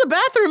 where's the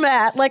bathroom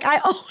at? Like, I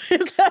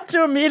always have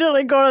to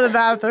immediately go to the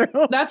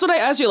bathroom. That's what I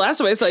asked you last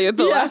time I saw you at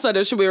the last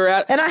audition we were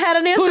at. And I had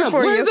an answer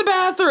for you. Where's the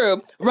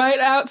bathroom? Right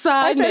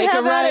outside. Make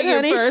a right.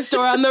 Your first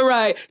door on the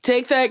right.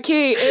 Take that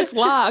key. It's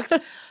locked.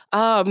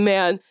 Oh,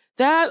 man.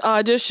 That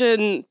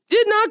audition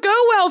did not go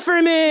well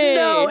for me.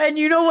 No, and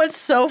you know what's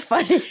so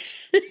funny?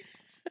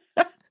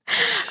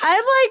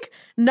 I'm like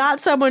not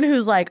someone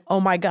who's like, oh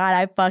my God,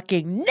 I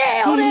fucking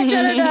nailed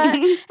it.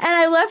 And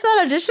I left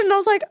that audition and I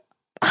was like,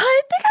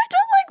 I think I did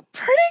like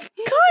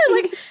pretty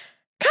good. Like,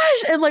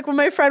 gosh. And like when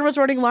my friend was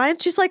running lines,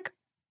 she's like,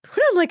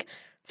 I'm like,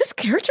 this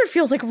character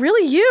feels like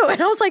really you.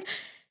 And I was like,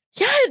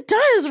 yeah, it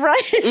does,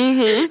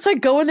 right? So I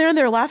go in there and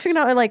they're laughing and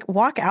I like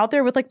walk out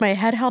there with like my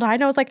head held high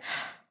and I was like,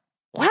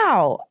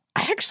 wow,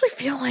 I actually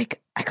feel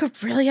like I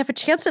could really have a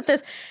chance at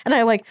this. And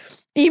I like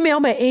email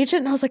my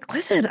agent and I was like,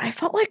 listen, I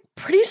felt like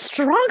pretty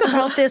strong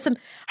about this. And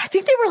I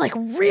think they were like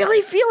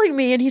really feeling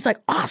me. And he's like,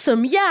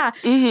 awesome. Yeah.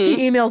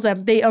 He emails them.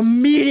 They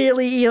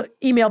immediately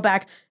email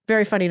back.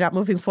 Very funny, not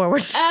moving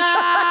forward.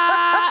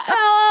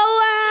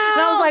 And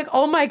I was like,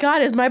 oh my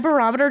God, is my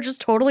barometer just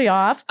totally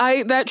off?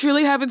 That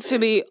truly happens to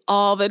me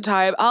all the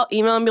time. I'll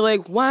email and be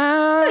like,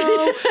 wow,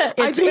 I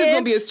think it's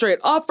going to be a straight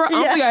offer. I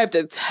don't think I have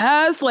to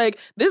test. Like,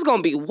 this is going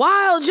to be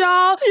wild,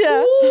 y'all.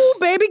 Yeah. Ooh,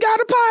 baby got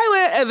a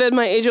pilot. And then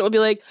my agent will be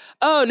like,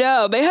 oh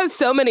no, they have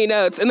so many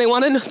notes and they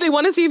want to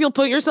see if you'll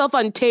put yourself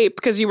on tape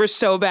because you were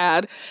so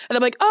bad. And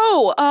I'm like,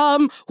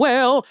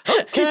 well,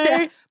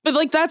 okay. But,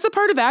 like, that's a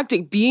part of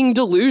acting, being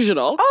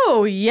delusional.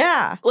 Oh,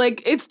 yeah.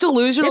 Like, it's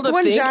delusional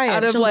to think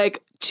out of,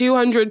 like,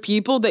 200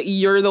 people that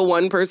you're the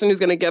one person who's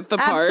going to get the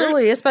part.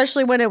 Absolutely,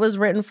 especially when it was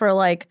written for,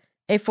 like,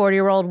 a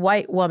 40-year-old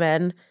white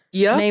woman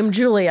named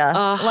Julia.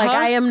 Like,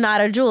 I am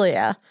not a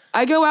Julia.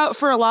 I go out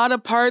for a lot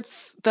of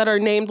parts that are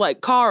named,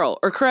 like, Carl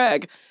or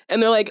Craig. And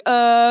they're like,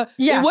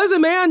 it was a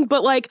man,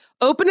 but, like,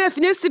 open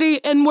ethnicity,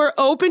 and we're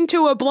open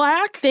to a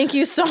black. Thank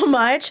you so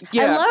much.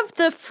 Yeah. I love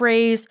the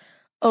phrase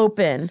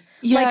open.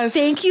 Yes. Like,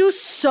 thank you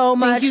so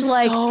much. Thank you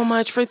like, so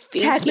much for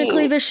thinking.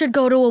 Technically, this should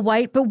go to a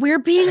white, but we're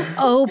being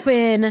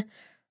open.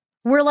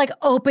 We're, like,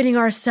 opening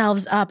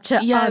ourselves up to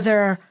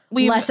other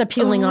less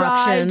appealing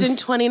options. In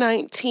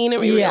 2019, and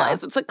we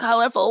realize it's a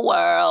colorful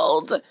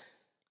world.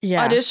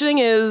 Yeah. Auditioning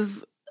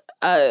is,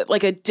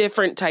 like, a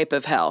different type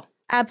of hell.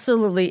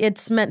 Absolutely.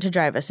 It's meant to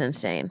drive us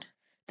insane.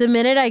 The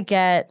minute I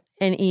get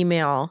an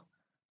email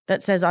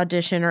that says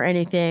audition or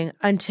anything,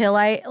 until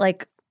I,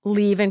 like,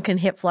 leave and can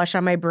hit flush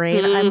on my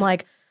brain, I'm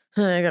like,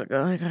 I gotta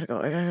go.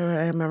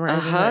 I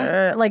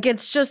remember. Like,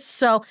 it's just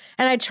so,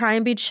 and I try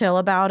and be chill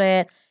about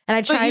it. And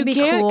I try and be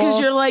cool. But you can't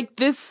because you're like,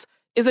 this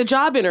is a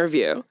job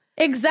interview.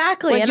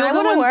 Exactly. Like, and I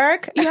want to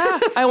work. Yeah,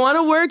 I want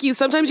to work.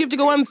 Sometimes you have to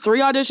go on 3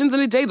 auditions in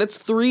a day. That's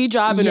 3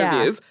 job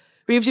interviews.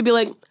 Where you have to be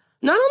like,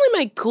 not only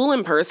am I cool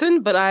in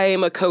person, but I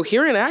am a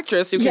coherent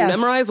actress who can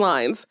memorize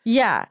lines.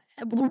 Yeah.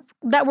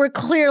 That were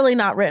clearly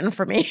not written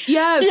for me.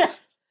 Yes. Yeah.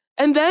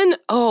 And then,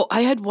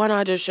 I had one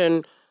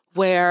audition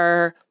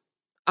where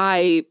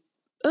I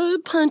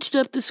punched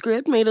up the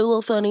script, made it a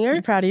little funnier.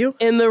 I'm proud of you.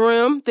 In the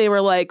room, they were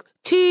like,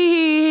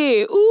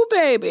 tee-hee-hee, ooh,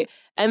 baby.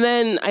 And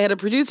then I had a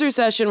producer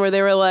session where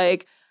they were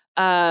like,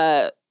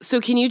 so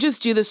can you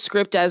just do the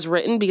script as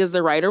written because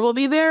the writer will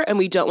be there and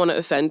we don't want to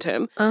offend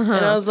him. And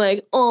I was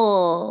like,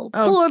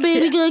 poor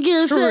baby gonna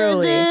get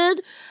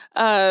offended.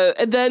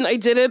 And then I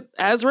did it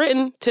as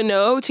written to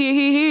no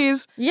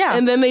tee-hee-hees. Yeah.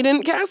 And then they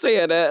didn't cast me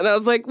in it. And I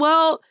was like,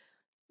 well,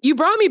 you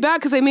brought me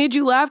back because I made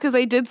you laugh because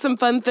I did some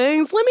fun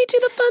things. Let me do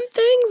the fun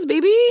things,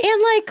 baby.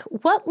 And like,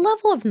 what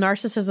level of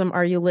narcissism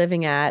are you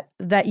living at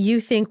that you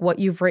think what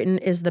you've written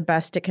is the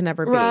best it can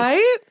ever be?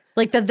 Right?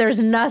 Like that there's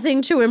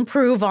nothing to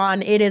improve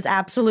on. It is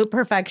absolute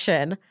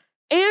perfection.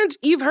 And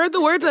you've heard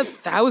the words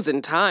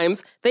 1,000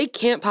 times. They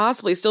can't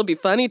possibly still be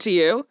funny to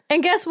you.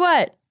 And guess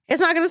what? It's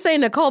not going to say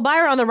Nicole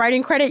Byer on the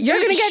writing credit. You're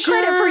going to get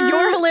credit for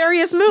your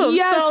hilarious moves.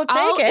 Yes, so take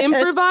I'll it.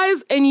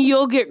 improvise and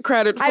you'll get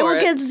credit for it. I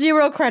will get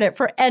zero credit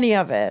for any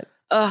of it.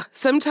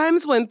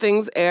 Sometimes when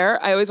things air,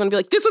 I always want to be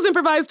like, this was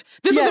improvised.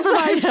 This was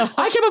improvised.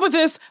 I came up with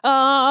this.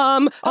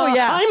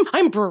 Yeah.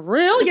 I'm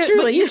brilliant.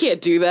 Truly. But you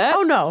can't do that.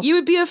 Oh, no. You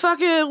would be a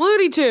fucking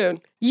Looney Tune.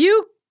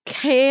 You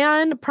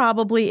can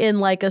probably in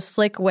like a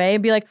slick way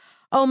be like,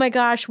 oh my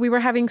gosh, we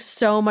were having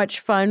so much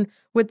fun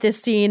with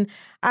this scene.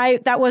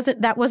 That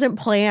wasn't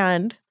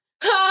planned.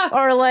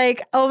 Or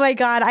like, oh my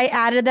God, I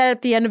added that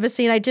at the end of a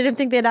scene. I didn't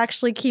think they'd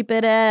actually keep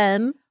it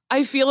in.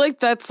 I feel like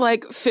that's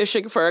like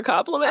fishing for a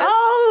compliment.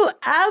 Oh,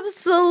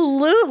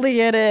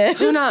 absolutely it is.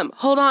 Poonam,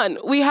 hold on.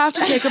 We have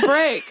to take a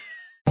break.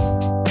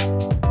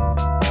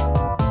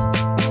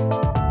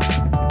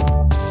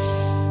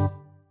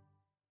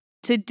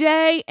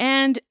 Today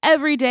and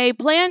every day,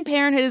 Planned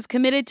Parenthood is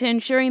committed to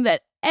ensuring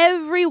that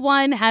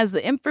everyone has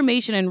the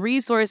information and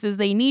resources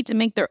they need to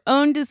make their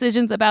own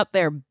decisions about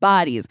their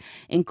bodies,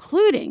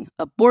 including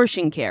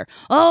abortion care.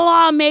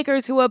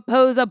 Lawmakers who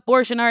oppose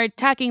abortion are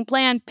attacking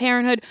Planned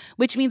Parenthood,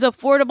 which means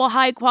affordable,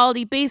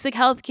 high-quality, basic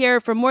health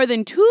care for more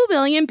than 2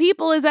 million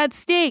people is at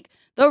stake.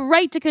 The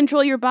right to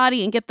control your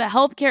body and get the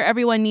health care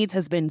everyone needs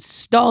has been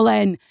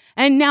stolen.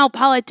 And now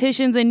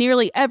politicians in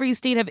nearly every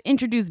state have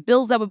introduced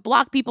bills that would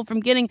block people from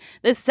getting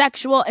the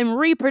sexual and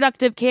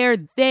reproductive care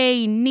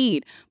they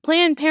need.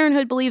 Planned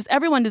Parenthood believes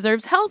everyone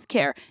deserves health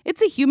care.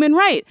 It's a human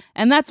right.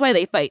 And that's why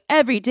they fight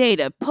every day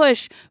to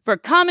push for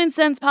common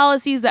sense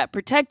policies that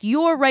protect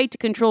your right to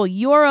control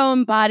your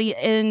own body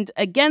and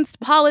against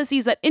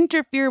policies that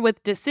interfere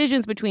with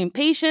decisions between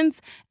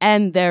patients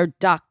and their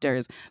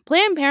doctors.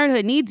 Planned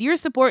Parenthood needs your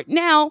support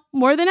now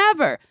more than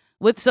ever.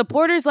 With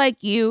supporters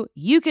like you,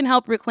 you can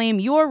help reclaim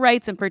your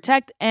rights and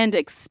protect and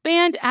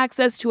expand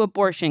access to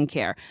abortion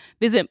care.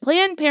 Visit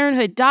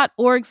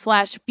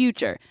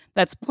PlannedParenthood.org/future.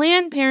 That's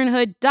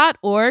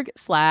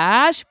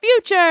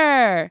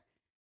PlannedParenthood.org/future.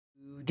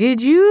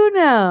 Did you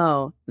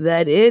know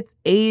that it's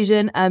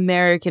Asian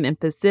American and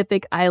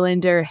Pacific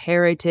Islander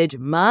Heritage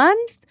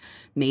Month?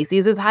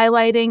 Macy's is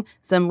highlighting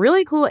some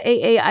really cool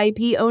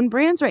AAIP-owned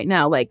brands right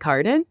now, like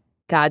Cardin,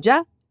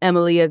 Kaja,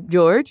 Emilia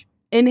George,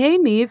 and Hey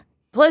Meave.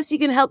 Plus, you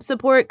can help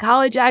support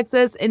college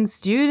access and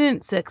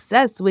student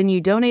success when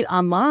you donate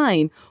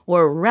online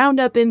or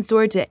round up in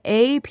store to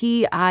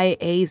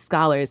APIA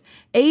Scholars.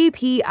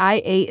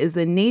 APIA is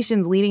the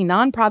nation's leading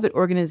nonprofit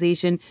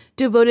organization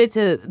devoted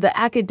to the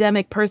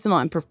academic, personal,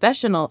 and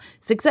professional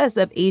success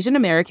of Asian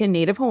American,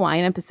 Native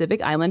Hawaiian, and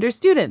Pacific Islander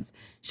students.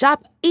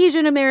 Shop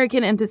Asian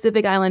American and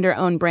Pacific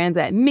Islander-owned brands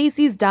at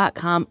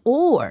Macy's.com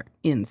or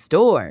in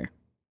store.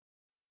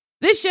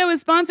 This show is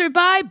sponsored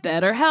by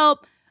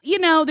BetterHelp. You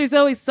know, there's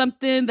always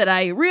something that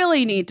I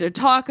really need to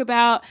talk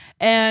about,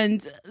 and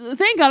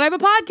thank God I have a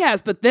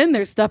podcast, but then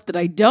there's stuff that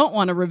I don't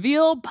want to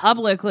reveal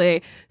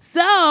publicly.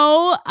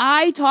 So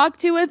I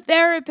talked to a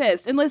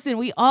therapist, and listen,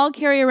 we all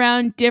carry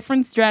around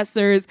different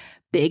stressors,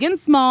 big and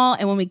small,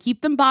 and when we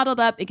keep them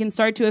bottled up, it can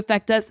start to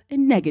affect us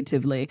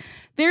negatively.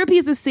 Therapy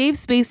is a safe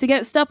space to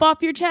get stuff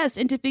off your chest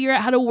and to figure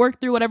out how to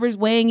work through whatever's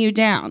weighing you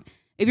down.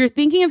 If you're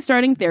thinking of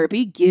starting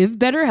therapy, give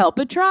BetterHelp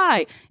a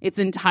try. It's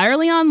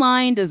entirely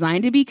online,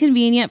 designed to be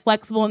convenient,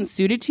 flexible, and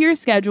suited to your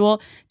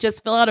schedule.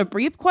 Just fill out a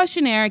brief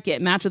questionnaire,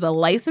 get matched with a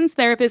licensed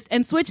therapist,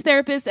 and switch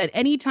therapists at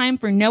any time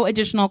for no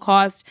additional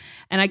cost.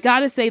 And I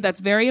gotta say, that's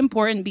very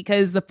important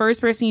because the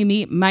first person you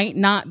meet might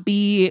not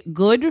be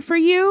good for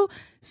you.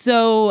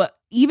 So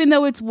even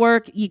though it's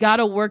work, you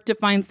gotta work to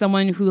find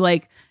someone who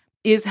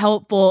is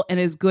helpful and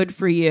is good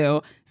for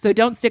you. So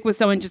don't stick with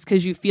someone just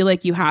because you feel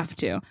like you have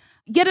to.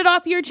 Get it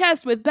off your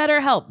chest with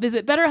BetterHelp.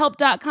 Visit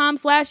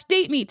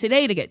BetterHelp.com/dateme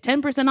today to get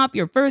 10% off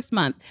your first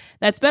month.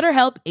 That's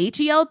BetterHelp,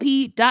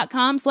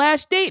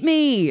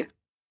 HELP.com/dateme.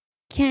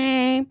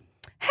 Okay.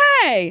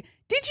 Hey,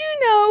 Did you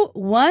know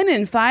 1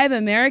 in 5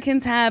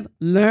 Americans have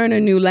learn a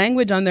new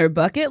language on their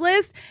bucket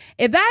list?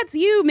 If that's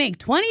you, make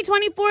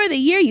 2024 the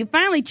year you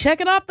finally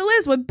check it off the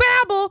list with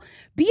Babbel.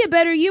 Be a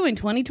better you in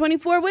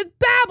 2024 with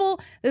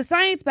Babbel, the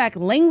science-backed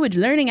language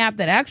learning app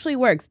that actually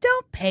works.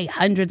 Don't pay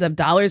hundreds of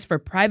dollars for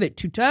private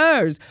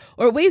tutors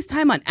or waste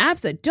time on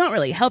apps that don't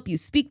really help you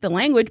speak the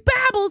language.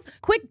 Babbel's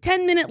quick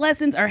 10-minute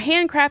lessons are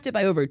handcrafted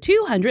by over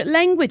 200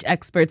 language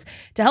experts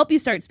to help you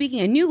start speaking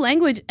a new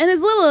language in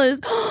as little as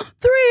 3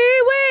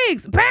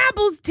 weeks.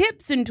 Babbel's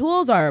tips and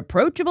tools are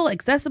approachable,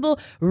 accessible,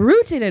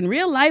 rooted in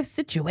real-life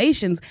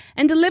situations,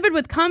 and delivered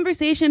with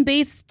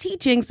conversation-based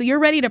teaching so you're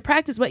ready to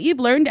practice what you've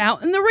learned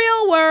out in the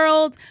real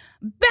world.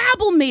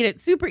 Babbel made it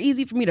super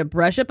easy for me to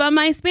brush up on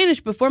my Spanish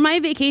before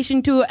my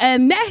vacation to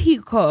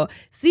Mexico.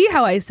 See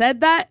how I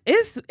said that?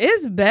 It's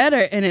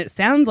better, and it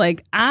sounds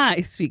like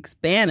I speak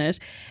Spanish.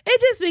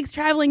 It just makes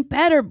traveling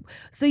better,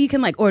 so you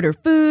can order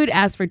food,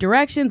 ask for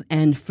directions,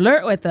 and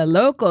flirt with the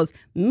locals.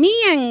 Me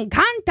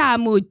encanta,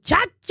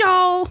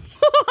 muchacho.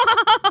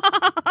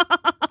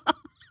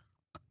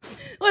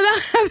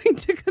 Without having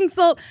to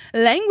consult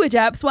language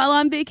apps while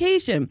on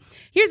vacation.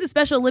 Here's a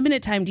special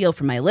limited time deal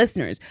for my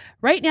listeners.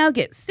 Right now,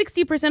 get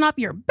 60% off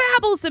your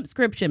Babbel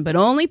subscription, but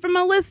only for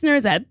my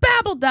listeners at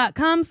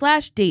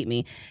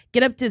babbel.com/dateme.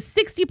 Get up to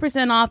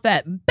 60% off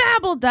at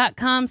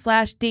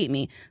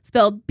babbel.com/dateme.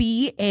 Spelled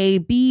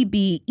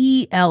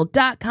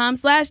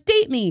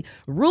BABBEL.com/dateme.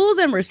 Rules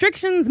and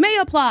restrictions may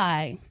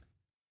apply.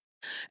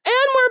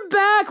 And we're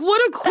back. What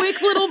a quick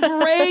little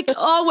break.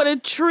 Oh, what a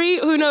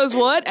treat. Who knows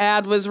what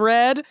ad was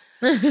read?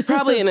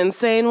 Probably an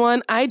insane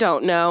one. I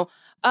don't know.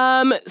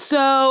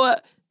 So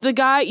the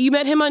guy, you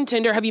met him on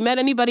Tinder. Have you met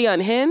anybody on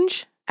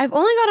Hinge? I've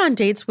only gone on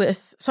dates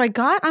with, so I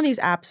got on these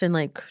apps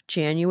in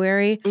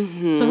January.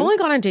 Mm-hmm. So I've only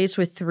gone on dates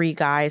with 3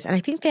 guys. And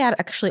I think they had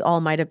actually all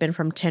might have been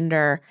from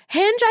Tinder.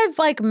 Hinge, I've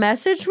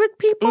messaged with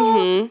people.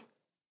 Mm-hmm.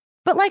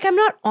 But I'm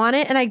not on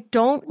it and I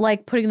don't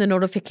like putting the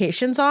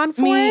notifications on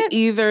for it. Me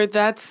either.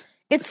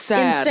 It's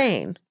sad.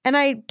 Insane. And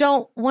I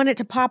don't want it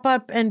to pop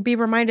up and be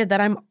reminded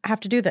that I have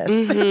to do this.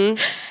 Mm-hmm.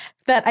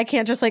 That I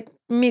can't just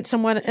meet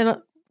someone in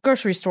a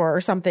grocery store or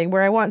something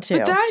where I want to.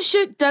 But that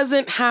shit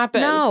doesn't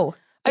happen. No,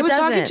 I was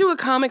talking to a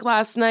comic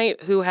last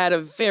night who had a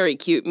very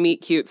cute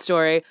meet cute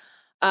story.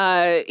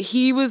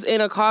 He was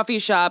in a coffee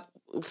shop,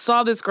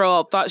 saw this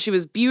girl, thought she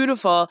was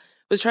beautiful,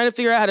 was trying to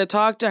figure out how to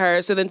talk to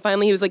her. So then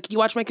finally he was like, can you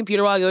watch my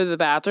computer while I go to the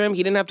bathroom?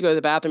 He didn't have to go to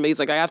the bathroom, but he's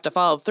like, I have to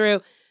follow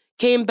through.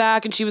 Came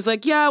back and she was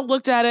like, yeah,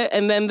 looked at it.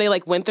 And then they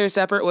went their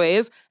separate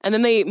ways. And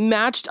then they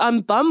matched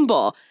on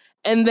Bumble.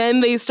 And then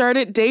they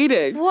started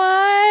dating.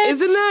 What?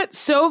 Isn't that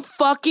so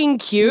fucking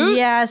cute?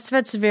 Yes,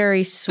 that's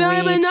very sweet. I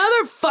have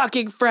another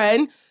fucking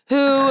friend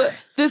who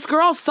this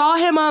girl saw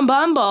him on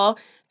Bumble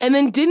and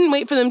then didn't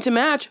wait for them to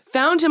match,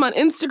 found him on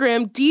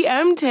Instagram,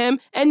 DM'd him,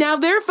 and now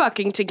they're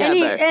fucking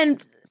together.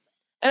 And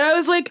I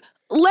was like,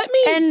 let me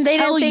And they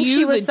tell didn't think you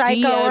she was psycho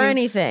DMs. or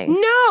anything.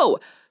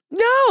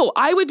 No,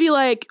 I would be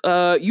like,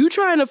 you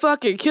trying to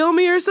fucking kill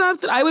me or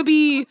something? I would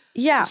be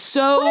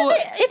so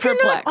if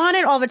you're not on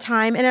it all the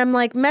time and I'm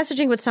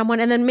messaging with someone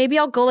and then maybe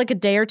I'll go a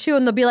day or two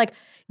and they'll be like,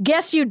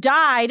 guess you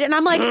died. And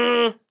I'm like,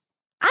 I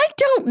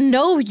don't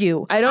know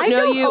you. I don't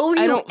know you. Owe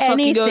you I don't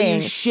anything. fucking owe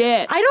you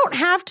shit. I don't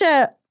have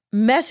to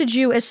message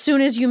you as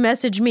soon as you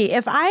message me.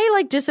 If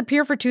I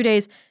disappear for 2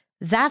 days,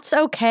 that's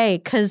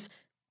okay because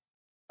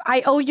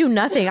I owe you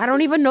nothing. I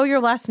don't even know your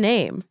last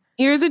name.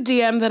 Here's a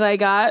DM that I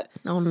got.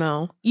 Oh,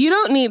 no. You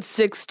don't need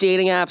 6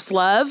 dating apps,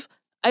 love.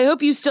 I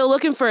hope you're still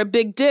looking for a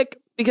big dick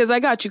because I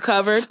got you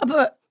covered.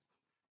 But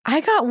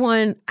I got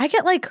one. I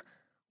get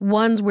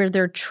ones where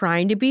they're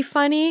trying to be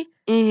funny.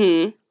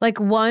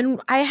 Mm-hmm. One,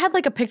 I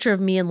had a picture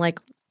of me in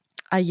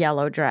a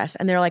yellow dress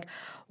and they're like,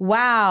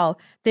 wow,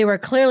 they were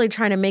clearly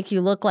trying to make you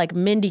look like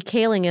Mindy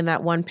Kaling in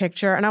that one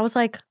picture. And I was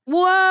like,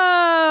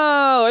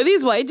 whoa, are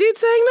these white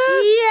dudes saying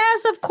that?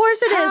 Yes, of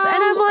course it is.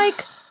 And I'm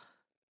like,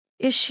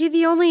 is she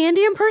the only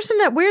Indian person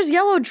that wears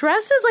yellow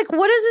dresses?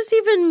 What does this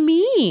even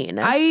mean?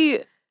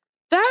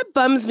 That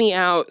bums me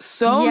out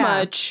so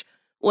much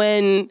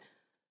when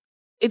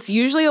it's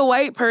usually a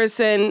white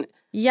person.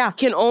 Yeah.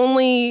 Can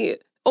only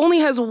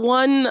has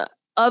one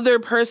other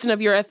person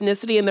of your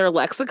ethnicity in their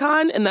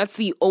lexicon, and that's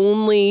the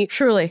only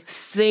truly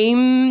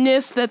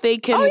sameness that they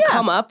can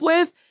come up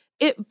with.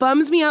 It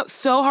bums me out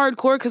so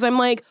hardcore because I'm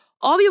like,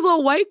 all these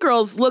little white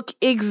girls look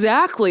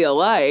exactly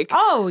alike.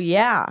 Oh,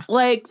 yeah.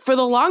 For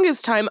the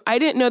longest time, I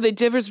didn't know the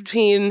difference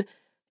between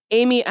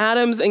Amy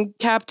Adams and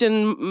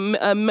Captain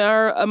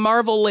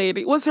Marvel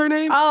lady. What's her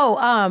name?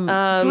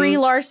 Oh, Brie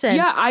Larson.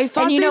 Yeah, I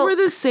thought they were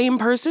the same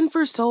person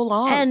for so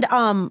long. And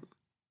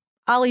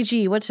Ali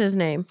G, what's his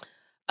name?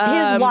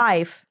 His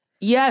wife.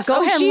 Yes.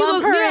 Go ahead and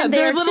lump her in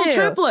there, they're little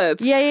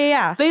triplets.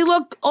 Yeah. They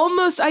look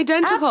almost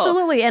identical.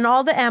 Absolutely. And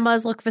all the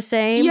Emmas look the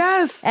same.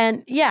 Yes.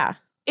 And yeah.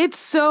 It's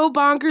so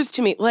bonkers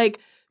to me.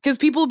 Because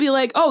people will be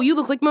like, oh, you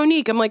look like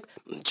Monique. I'm like,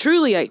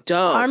 truly, I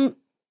don't.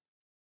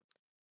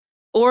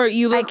 Or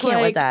you look I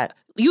can't with that.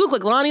 You look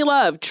like Lonnie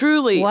Love.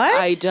 Truly, what?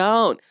 I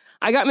don't.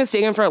 I got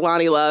mistaken for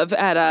Lonnie Love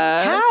at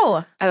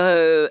How?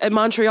 At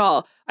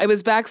Montreal. I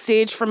was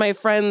backstage for my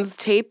friend's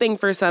taping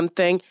for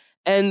something,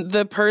 and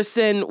the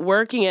person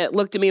working it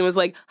looked at me and was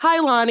like, "Hi,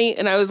 Lonnie,"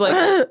 and I was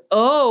like,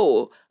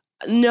 "Oh,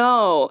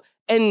 no."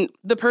 And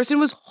the person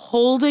was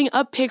holding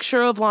a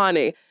picture of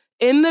Lonnie.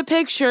 In the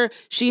picture,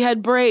 she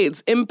had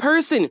braids. In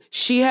person,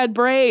 she had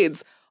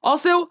braids.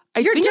 Also,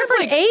 You're think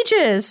different I'm like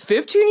ages.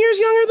 15 years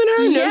younger than her.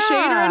 No Yeah.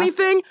 shade or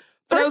anything.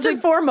 But I First was and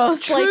like,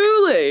 foremost, like,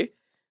 truly,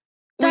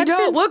 we That's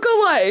don't it. look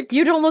alike.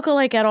 you don't look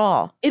alike at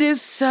all. It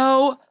is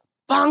so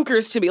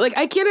bonkers to me. Like,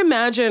 I can't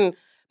imagine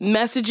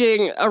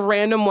messaging a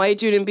random white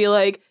dude and be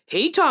like,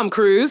 "Hey, Tom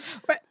Cruise."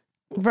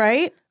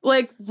 Right?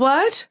 Like,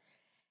 what?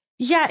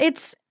 Yeah,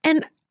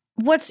 and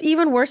what's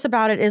even worse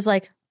about it is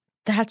like,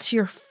 that's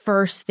your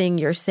first thing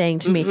you're saying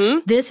to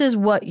me. This is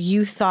what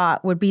you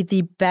thought would be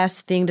the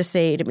best thing to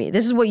say to me.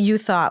 This is what you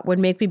thought would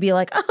make me be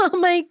like, oh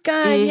my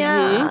God,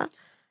 yeah.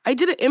 I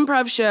did an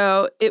improv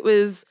show. It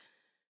was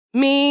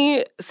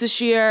me,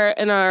 Sashir,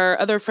 and our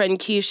other friend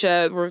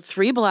Keisha. We're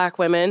 3 Black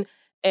women.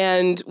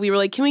 And we were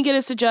like, "Can we get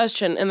a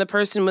suggestion?" And the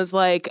person was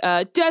like,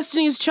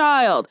 "Destiny's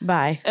Child."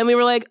 Bye. And we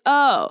were like,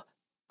 "Oh,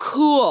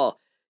 cool.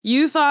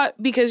 You thought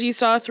because you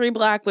saw 3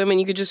 Black women,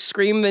 you could just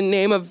scream the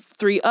name of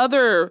 3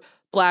 other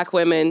Black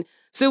women."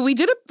 So we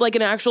did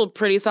an actual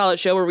pretty solid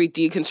show where we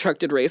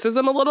deconstructed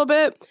racism a little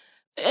bit,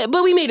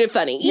 but we made it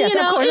funny. Yes,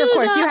 of course,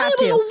 you have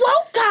to. It was a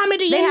woke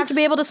comedy. They have to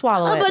be able to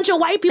swallow A it. bunch of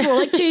white people were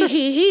like,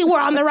 "Tee-hee-hee,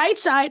 we're on the right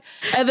side."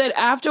 And then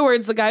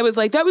afterwards, the guy was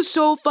like, "That was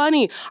so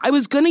funny. I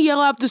was going to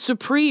yell out the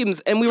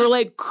Supremes." And we were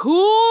like,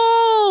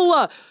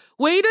 "Cool.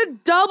 Way to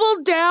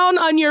double down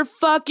on your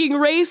fucking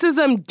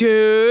racism,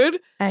 dude."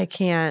 I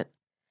can't.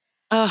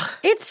 Ugh.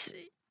 It's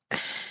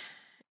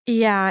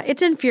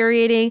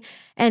infuriating.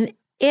 And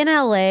in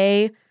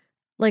LA,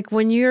 like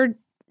when you're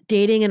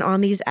dating and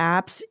on these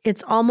apps,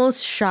 it's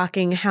almost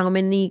shocking how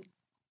many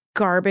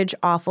garbage,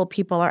 awful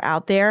people are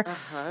out there.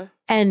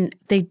 And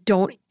they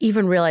don't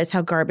even realize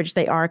how garbage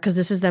they are because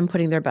this is them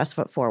putting their best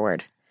foot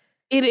forward.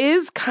 It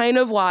is kind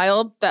of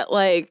wild that,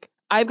 like,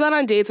 I've gone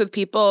on dates with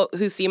people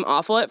who seem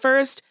awful at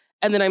first,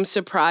 and then I'm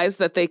surprised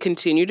that they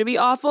continue to be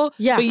awful.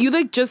 Yeah. But you,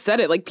 like, just said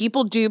it. Like,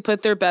 people do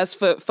put their best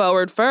foot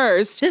forward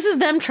first. This is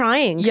them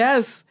trying.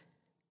 Yes.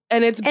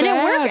 And it's And bad.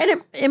 it works.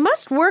 And it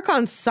must work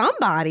on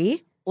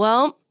somebody.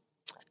 Well,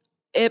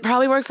 it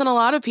probably works on a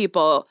lot of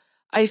people.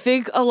 I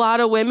think a lot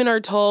of women are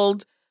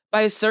told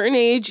by a certain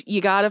age, you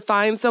got to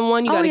find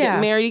someone, you got to get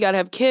married, you got to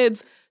have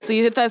kids. So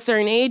you hit that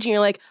certain age and you're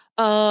like,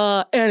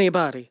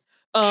 anybody.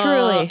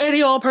 Truly.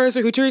 Any old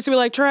person who treats me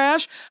like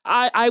trash,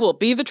 I will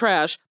be the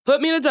trash.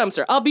 Put me in a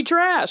dumpster. I'll be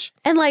trash.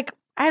 And like,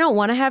 I don't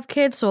want to have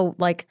kids. So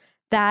like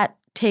that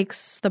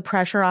takes the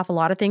pressure off a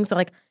lot of things that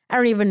like, I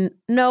don't even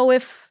know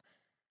if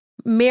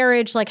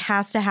marriage like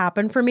has to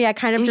happen for me. I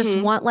kind of just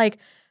want like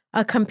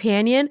a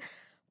companion.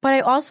 But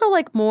I also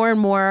like more and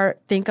more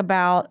think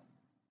about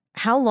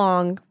how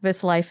long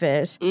this life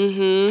is,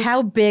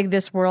 how big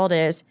this world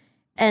is.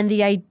 And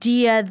the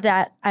idea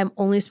that I'm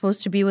only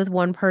supposed to be with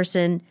one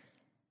person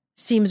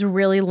seems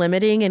really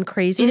limiting and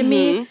crazy to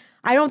me.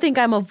 I don't think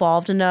I'm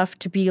evolved enough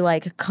to be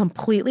like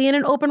completely in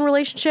an open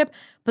relationship,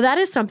 but that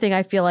is something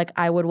I feel like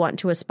I would want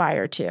to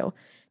aspire to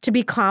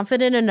be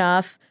confident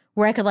enough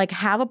where I could like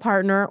have a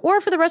partner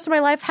or for the rest of my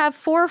life have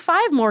 4 or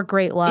 5 more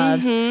great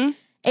loves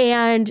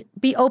and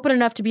be open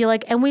enough to be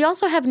like, and we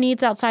also have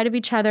needs outside of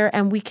each other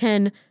and we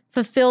can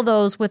fulfill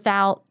those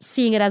without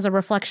seeing it as a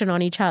reflection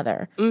on each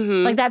other.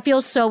 Like that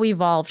feels so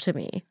evolved to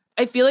me.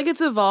 I feel like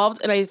it's evolved,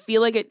 and I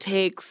feel like it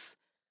takes,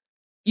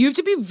 you have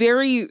to be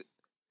very,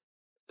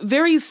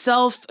 very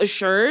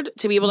self-assured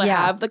to be able to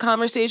have the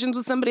conversations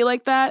with somebody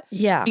like that.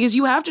 Yeah. Because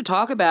you have to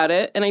talk about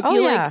it. And I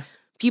feel like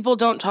people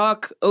don't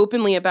talk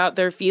openly about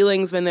their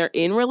feelings when they're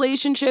in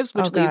relationships,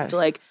 which leads to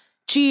like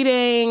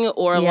cheating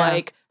or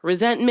like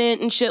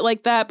resentment and shit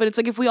like that. But it's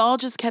like, if we all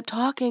just kept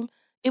talking,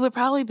 it would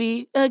probably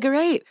be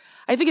great.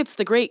 I think it's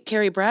the great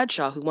Carrie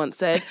Bradshaw who once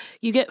said,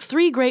 "You get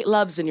 3 great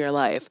loves in your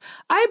life."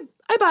 I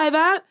buy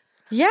that.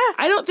 Yeah.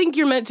 I don't think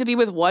you're meant to be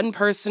with one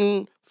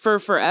person for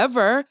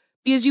forever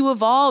because you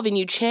evolve and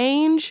you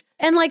change.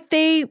 And like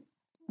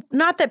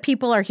not that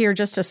people are here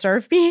just to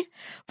serve me,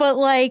 but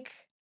like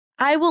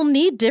I will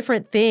need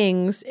different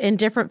things in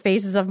different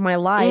phases of my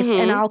life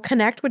and I'll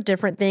connect with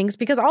different things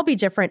because I'll be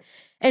different.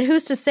 And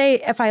who's to say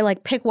if I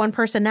like pick one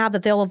person now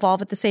that they'll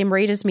evolve at the same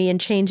rate as me and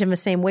change in the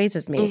same ways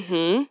as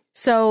me.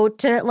 So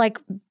to like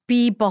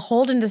be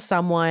beholden to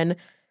someone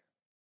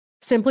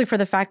simply for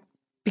the fact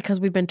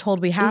because we've been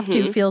told we have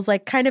to feels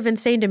like kind of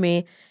insane to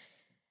me.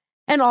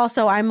 And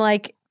also I'm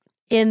like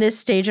in this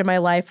stage of my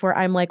life where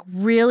I'm like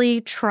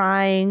really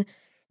trying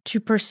to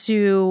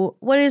pursue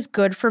what is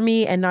good for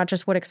me and not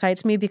just what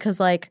excites me because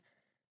like,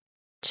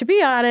 to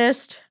be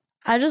honest,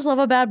 I just love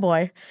a bad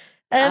boy.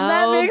 And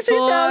that makes me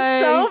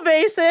sound so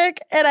basic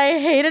and I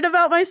hate it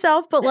about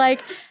myself. But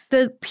like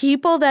the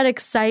people that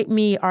excite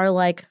me are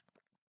like,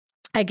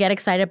 I get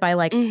excited by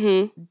like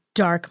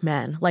dark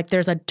men. Like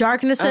there's a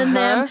darkness in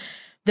them.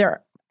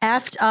 They're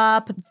effed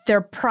up.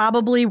 They're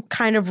probably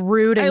kind of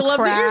rude and I love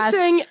that you're crass.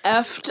 saying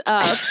effed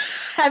up.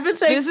 I've been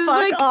saying This is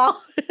fuck like-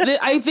 all.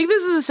 I think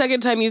this is the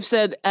second time you've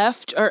said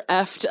effed or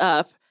effed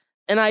up.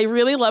 And I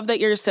really love that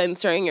you're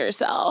censoring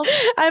yourself.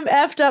 I'm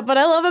effed up, but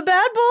I love a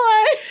bad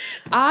boy.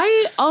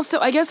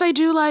 I guess I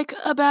do like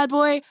a bad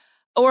boy.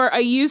 Or I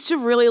used to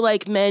really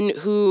like men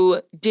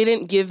who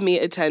didn't give me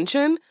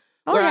attention,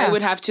 where I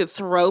would have to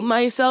throw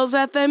myself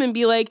at them and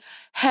be like,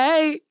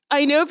 hey,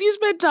 I know if you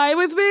spend time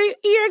with me,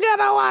 you're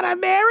gonna want to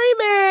marry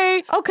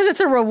me. Oh, because it's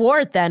a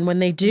reward then when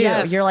they do.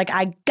 Yes. You're like,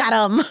 I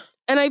got him.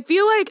 And I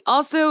feel like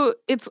also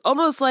it's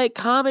almost like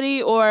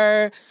comedy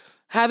or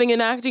having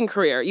an acting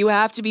career. You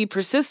have to be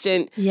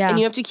persistent and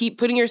you have to keep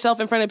putting yourself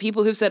in front of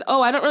people who've said,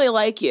 oh, I don't really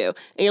like you. And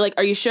you're like,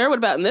 are you sure? What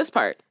about in this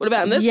part? What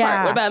about in this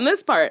part? What about in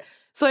this part?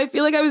 So I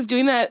feel like I was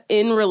doing that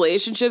in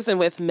relationships and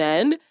with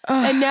men.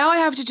 And now I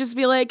have to just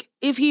be like,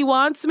 if he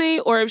wants me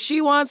or if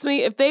she wants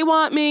me, if they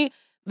want me,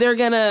 they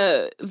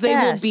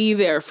will be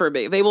there for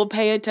me. They will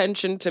pay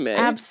attention to me.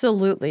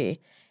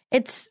 Absolutely.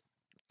 It's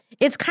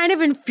kind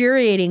of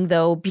infuriating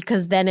though,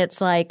 because then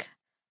it's like,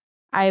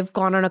 I've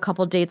gone on a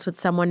couple dates with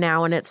someone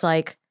now and it's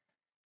like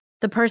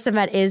the person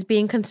that is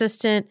being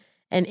consistent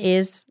and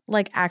is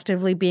like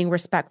actively being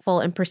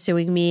respectful and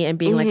pursuing me and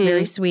being like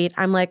very sweet.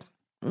 I'm like,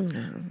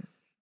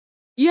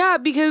 Yeah,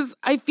 because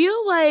I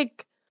feel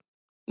like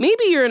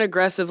maybe you're an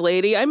aggressive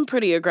lady. I'm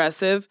pretty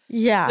aggressive.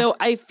 yeah. So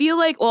I feel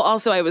like, well,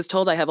 also I was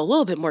told I have a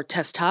little bit more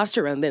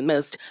testosterone than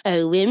most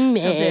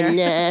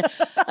women.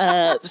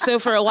 So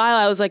for a while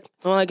I was like,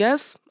 well, I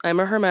guess I'm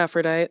a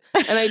hermaphrodite.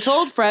 And I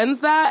told friends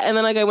that. And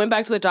then like I went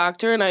back to the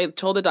doctor and I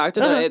told the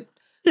doctor that I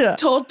had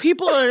told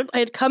people I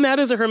had come out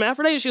as a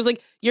hermaphrodite. And she was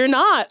like, you're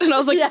not. And I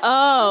was like,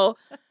 oh,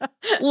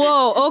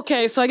 whoa,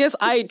 okay. So I guess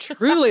I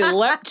truly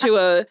leapt to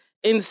a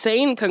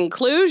insane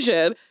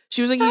conclusion.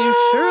 She was like,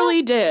 you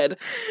surely did.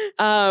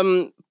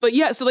 But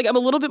yeah, so like I'm a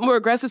little bit more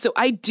aggressive. So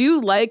I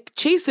do like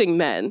chasing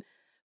men.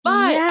 But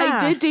I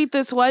did date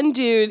this one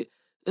dude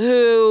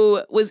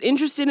who was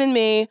interested in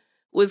me,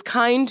 was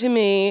kind to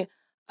me.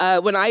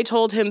 When I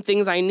told him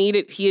things I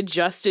needed, he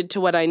adjusted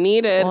to what I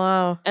needed.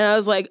 Wow. And I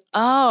was like,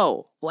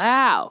 oh,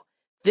 wow,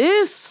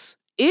 this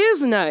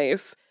is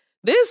nice.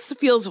 This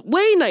feels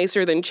way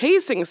nicer than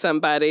chasing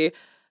somebody.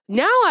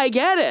 Now I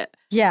get it.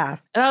 Yeah.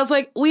 And I was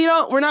like, we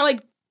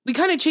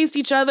kind of chased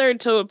each other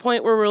to a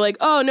point where we're like,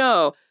 oh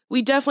no,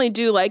 we definitely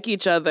do like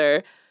each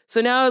other.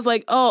 So now I was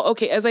like, oh,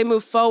 okay, as I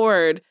move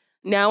forward,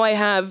 now I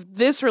have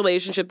this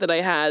relationship that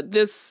I had.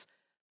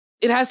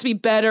 It has to be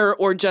better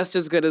or just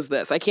as good as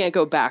this. I can't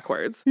go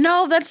backwards.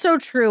 No, that's so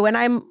true. And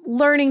I'm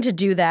learning to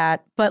do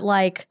that. But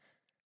like,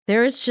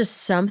 there is just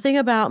something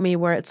about me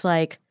where it's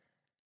like,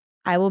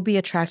 I will be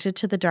attracted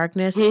to the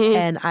darkness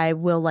and I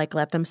will like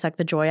let them suck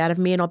the joy out of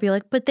me. And I'll be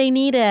like, but they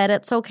need it.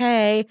 It's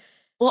okay.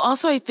 Well,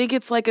 also, I think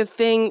it's like a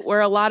thing where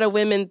a lot of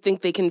women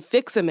think they can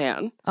fix a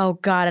man. Oh,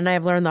 God. And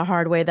I've learned the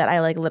hard way that I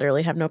like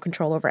literally have no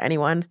control over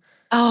anyone.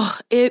 Oh,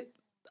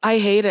 I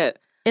hate it.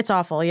 It's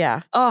awful.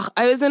 Yeah. Oh,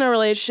 I was in a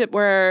relationship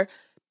where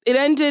it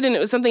ended and it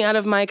was something out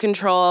of my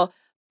control.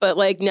 But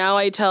like now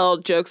I tell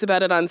jokes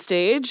about it on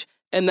stage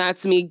and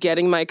that's me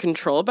getting my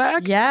control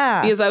back.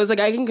 Yeah. Because I was like,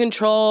 I can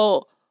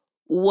control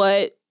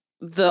what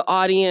the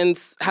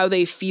audience, how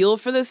they feel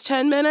for this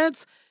 10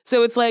 minutes.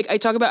 So it's like I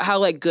talk about how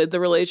like good the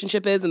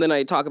relationship is and then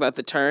I talk about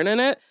the turn in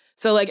it.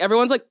 So like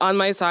everyone's like on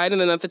my side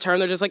and then at the turn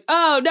they're just like,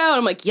 oh no. And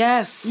I'm like,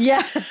 yes.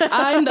 Yeah.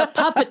 I'm the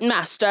puppet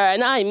master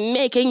and I'm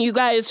making you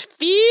guys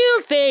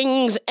feel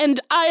things and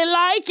I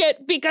like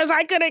it because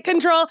I couldn't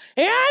control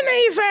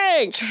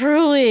anything.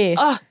 Truly.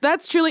 Oh,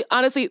 that's truly,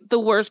 honestly, the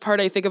worst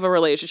part I think of a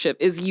relationship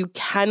is you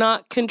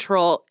cannot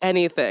control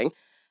anything.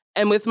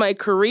 And with my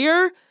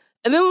career,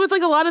 and then with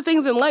like a lot of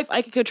things in life,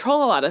 I can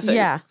control a lot of things.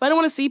 Yeah. If I don't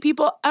want to see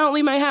people, I don't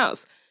leave my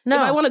house. No.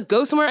 If I want to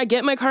go somewhere, I get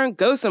in my car and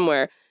go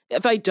somewhere.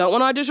 If I don't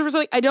want to audition for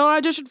something, I don't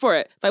audition for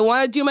it. If I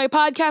want to do my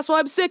podcast while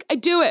I'm sick, I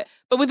do it.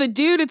 But with a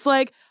dude, it's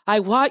like,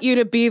 I want you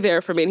to be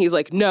there for me. And he's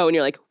like, no. And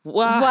you're like,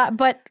 what?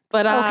 But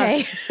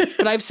okay.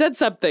 But I've said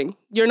something.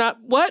 You're not,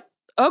 what?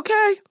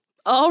 Okay.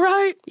 All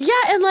right. Yeah.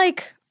 And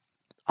like,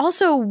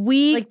 also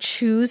we like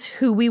choose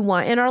who we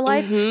want in our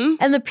life.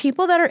 And the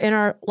people that are in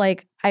our,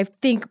 like, I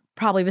think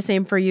probably the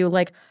same for you.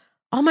 Like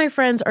all my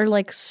friends are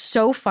like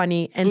so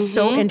funny and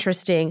so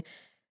interesting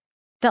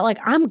that like,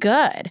 I'm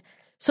good.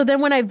 So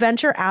then when I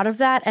venture out of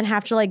that and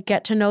have to like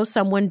get to know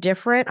someone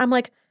different, I'm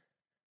like,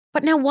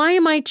 but now why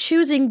am I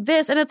choosing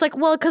this? And it's like,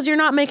 well, because you're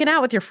not making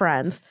out with your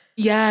friends.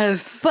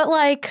 Yes. But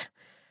like,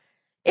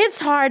 it's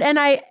hard. And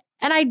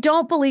I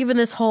don't believe in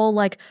this whole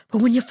like,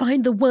 but when you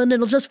find the one,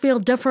 it'll just feel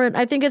different.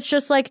 I think it's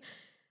just like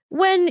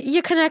when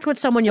you connect with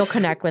someone, you'll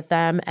connect with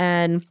them.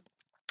 And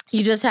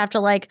you just have to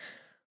like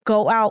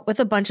go out with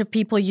a bunch of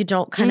people you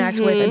don't connect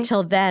with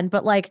until then.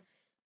 But like,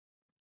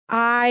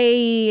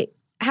 I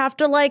have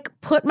to like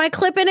put my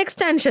clip-in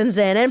extensions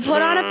in and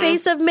put on a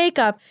face of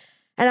makeup.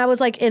 And I was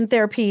like in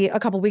therapy a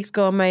couple weeks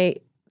ago and my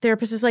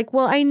therapist is like,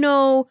 well, I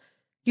know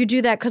you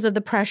do that because of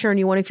the pressure and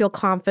you want to feel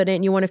confident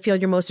and you want to feel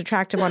your most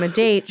attractive on a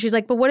date. She's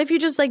like, but what if you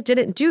just like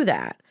didn't do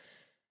that?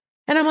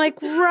 And I'm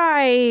like,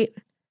 right.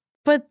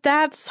 But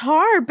that's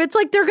hard. But it's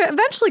like they're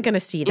eventually going to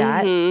see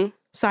that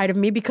side of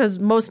me because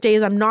most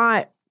days I'm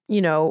not,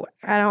 you know,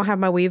 I don't have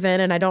my weave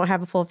in and I don't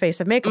have a full face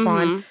of makeup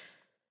on.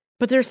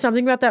 But there's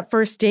something about that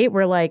first date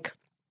where like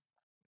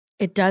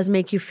it does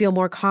make you feel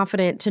more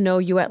confident to know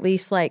you at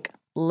least like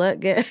look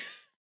good.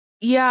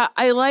 Yeah,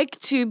 I like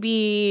to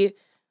be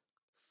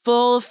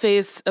full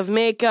face of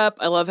makeup.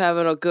 I love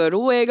having a good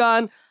wig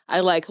on. I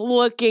like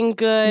looking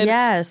good.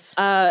 Yes.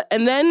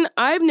 And then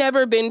I've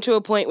never been to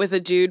a point with a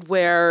dude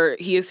where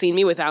he has seen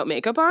me without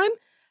makeup on.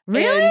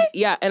 Really? And,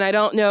 yeah, and I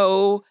don't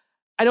know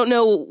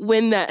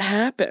when that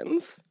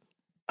happens.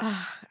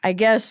 I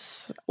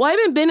guess. Well, I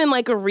haven't been in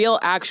like a real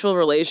actual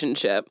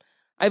relationship.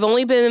 I've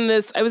only been in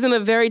this, I was in a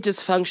very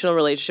dysfunctional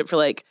relationship for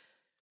like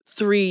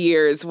 3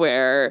 years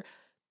where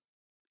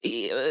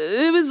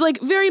it was like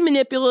very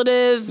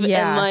manipulative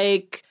and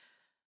like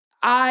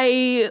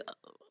I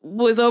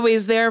was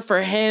always there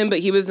for him, but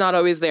he was not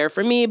always there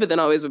for me, but then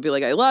always would be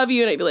like, I love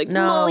you. And I'd be like,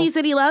 no, well, he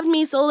said he loved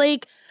me. So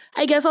like,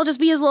 I guess I'll just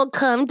be his little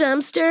cum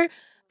dumpster.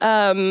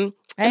 I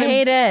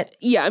hate it.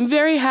 Yeah, I'm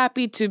very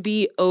happy to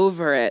be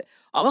over it.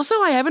 Also,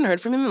 I haven't heard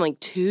from him in like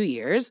 2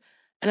 years.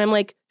 And I'm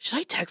like, should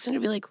I text him to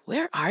be like,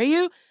 where are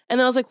you? And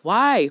then I was like,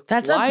 why?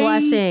 That's a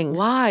blessing.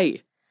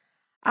 Why?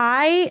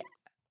 I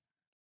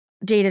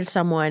dated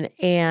someone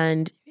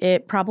and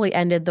it probably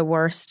ended the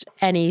worst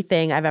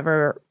anything I've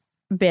ever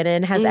been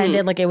in has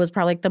ended. Like it was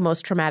probably like the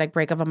most traumatic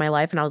breakup of my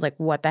life. And I was like,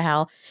 what the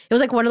hell? It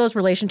was like one of those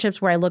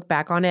relationships where I look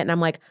back on it and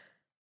I'm like,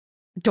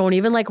 don't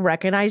even like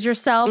recognize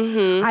yourself.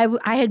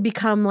 I had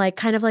become like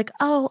kind of like,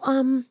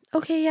 oh,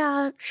 okay,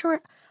 yeah,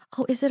 sure.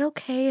 Oh, is it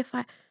okay if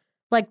I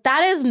like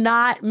that is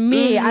not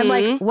me. I'm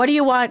like, what do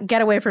you want?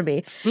 Get away from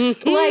me.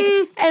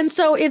 Like, and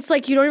so it's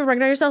like you don't even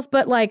recognize yourself,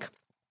 but like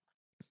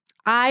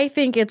I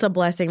think it's a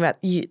blessing that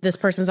this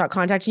person's not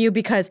contacting you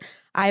because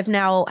I've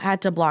now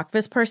had to block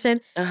this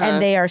person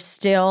and they are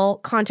still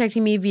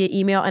contacting me via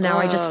email. And now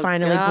I just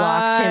finally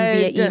blocked him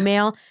via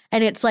email.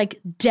 And it's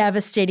like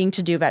devastating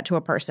to do that to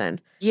a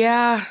person.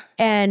 Yeah.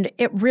 And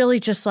it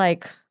really just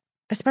like,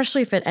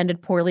 especially if it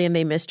ended poorly and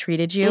they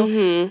mistreated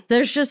you,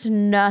 there's just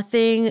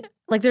nothing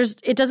like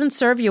it doesn't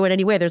serve you in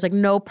any way. There's like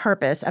no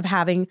purpose of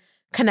having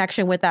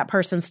connection with that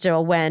person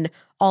still when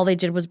all they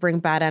did was bring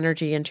bad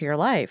energy into your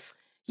life.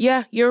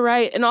 Yeah, you're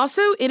right. And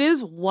also, it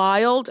is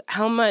wild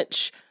how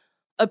much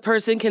a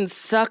person can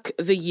suck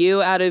the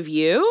you out of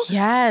you.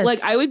 Yes.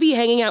 Like, I would be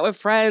hanging out with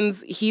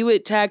friends. He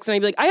would text, and I'd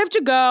be like, I have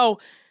to go.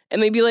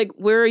 And they'd be like,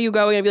 where are you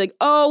going? I'd be like,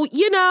 oh,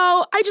 you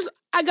know,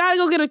 I gotta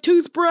go get a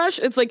toothbrush.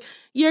 It's like,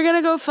 you're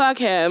gonna go fuck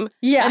him.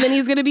 Yeah. And then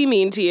he's gonna be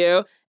mean to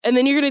you. And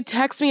then you're gonna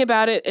text me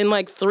about it in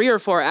like 3 or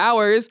 4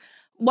 hours.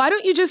 Why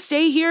don't you just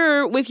stay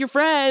here with your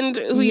friend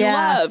who you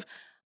love?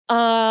 No,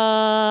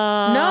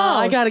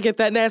 I gotta get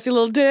that nasty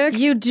little dick.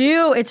 You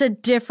do. It's a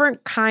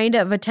different kind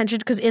of attention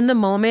because in the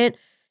moment,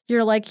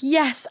 you're like,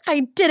 yes,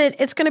 I did it.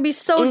 It's going to be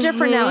so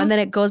different now. And then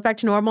it goes back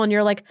to normal and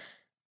you're like,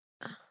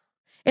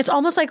 it's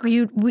almost like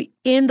we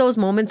in those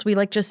moments, we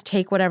like just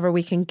take whatever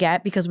we can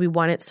get because we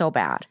want it so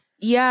bad.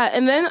 Yeah.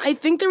 And then I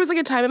think there was like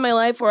a time in my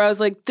life where I was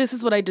like, this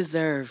is what I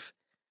deserve.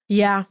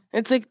 Yeah.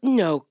 It's like,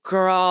 no,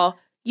 girl.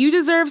 You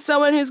deserve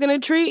someone who's going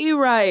to treat you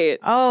right.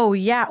 Oh,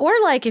 yeah. Or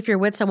like if you're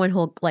with someone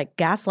who like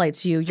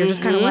gaslights you, you're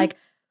just kind of like,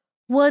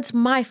 well, it's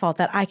my fault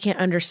that I can't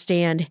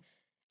understand.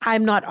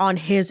 I'm not on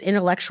his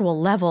intellectual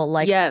level.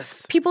 Like,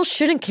 yes. People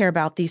shouldn't care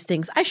about these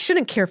things. I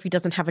shouldn't care if he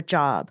doesn't have a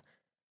job.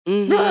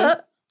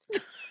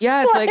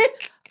 Yeah, it's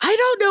like, I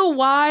don't know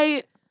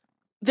why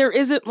there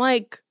isn't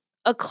like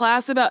a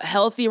class about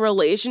healthy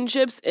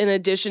relationships in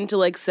addition to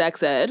like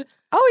sex ed.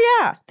 Oh,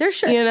 yeah. There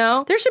should. You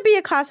know? There should be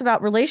a class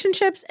about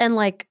relationships and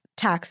like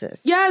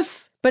taxes.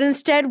 Yes. But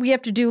instead we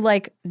have to do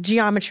like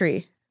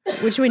geometry,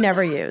 which we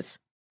never use.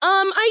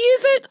 I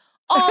use it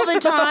all the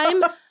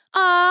time.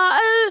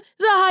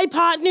 The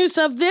hypotenuse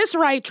of this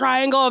right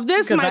triangle of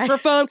this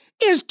microphone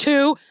is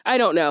 2. I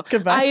don't know.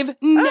 Goodbye. I've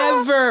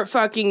never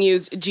fucking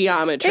used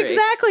geometry.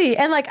 Exactly.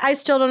 And like I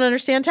still don't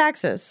understand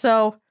taxes.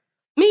 So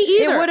me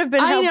either. It would have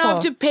been helpful. I now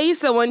have to pay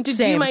someone to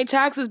do my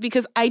taxes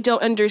because I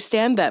don't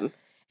understand them.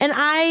 And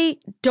I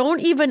don't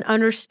even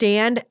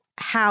understand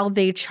how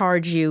they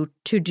charge you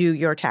to do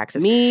your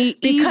taxes. Me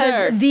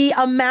because either. The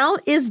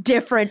amount is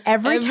different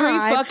every time.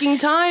 Every fucking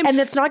time. And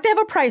it's not like they have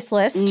a price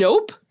list.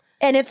 Nope.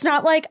 And it's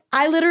not like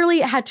I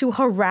literally had to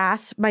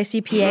harass my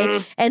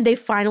CPA and they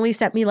finally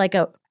sent me like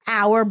a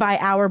hour by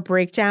hour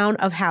breakdown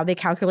of how they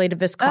calculated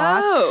this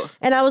cost. Oh.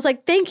 And I was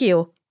like, thank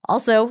you.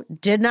 Also,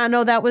 did not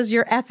know that was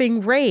your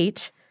effing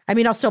rate. I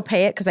mean, I'll still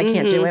pay it because I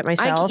can't do it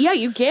myself. Yeah,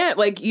 you can't.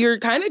 Like, you're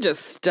kind of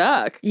just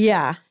stuck.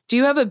 Yeah. Do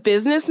you have a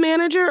business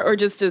manager or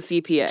just a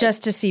CPA?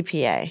 Just a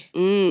CPA.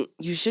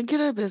 You should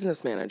get a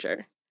business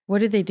manager. What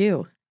do they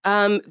do?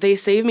 They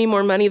save me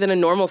more money than a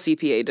normal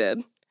CPA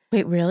did.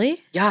 Wait, really?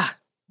 Yeah.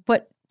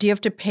 But do you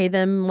have to pay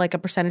them like a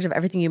percentage of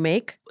everything you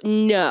make?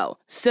 No.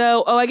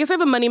 So, I guess I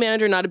have a money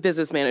manager, not a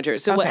business manager.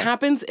 So what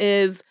happens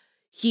is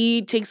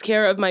he takes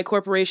care of my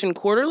corporation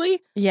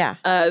quarterly. Yeah.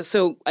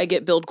 So I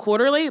get billed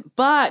quarterly,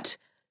 but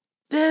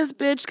this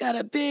bitch got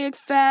a big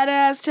fat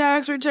ass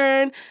tax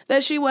return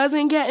that she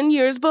wasn't getting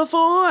years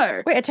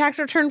before. Wait, a tax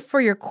return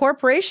for your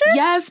corporation?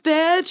 Yes,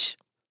 bitch.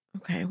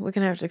 Okay, we're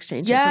gonna have to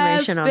exchange Yes,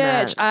 information on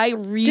bitch. that. I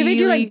really. Do they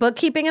do like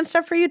bookkeeping and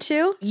stuff for you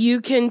too?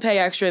 You can pay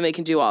extra and they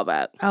can do all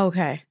that.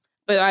 Okay.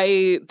 But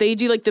they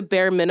do like the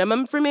bare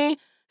minimum for me.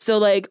 So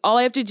like all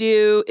I have to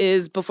do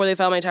is before they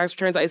file my tax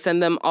returns, I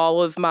send them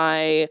all of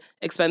my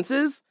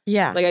expenses.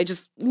 Yeah. Like I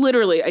just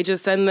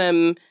send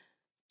them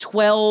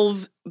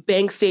 12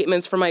 bank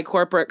statements for my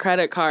corporate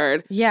credit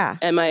card yeah.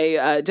 and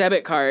my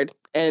debit card.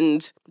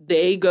 And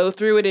they go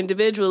through it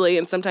individually.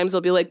 And sometimes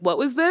they'll be like, what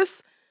was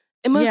this?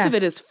 And most Yeah. of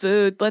it is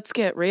food. Let's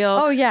get real.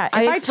 Oh yeah. If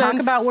I talk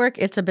expense- about work,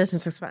 it's a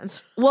business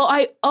expense. Well,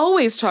 I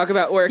always talk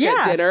about work Yeah.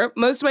 at dinner.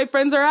 Most of my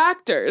friends are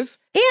actors.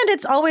 And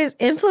it's always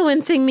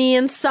influencing me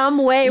in some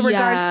way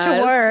regards to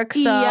Yes. work. So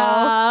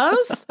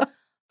Yes.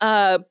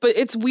 But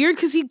it's weird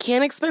because you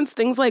can't expense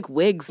things like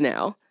wigs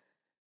now.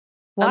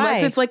 why?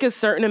 Unless it's like a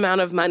certain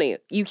amount of money.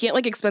 You can't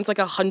like expense like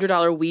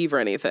 $100 weave or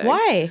anything.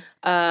 Why?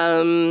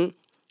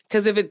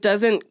 Because if it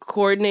doesn't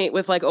coordinate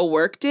with like a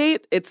work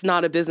date, it's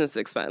not a business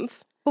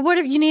expense. But what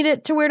if you need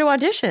it to wear to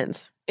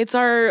auditions? It's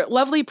our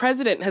lovely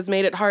president has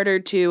made it harder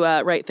to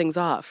write things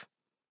off.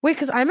 Wait,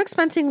 because I'm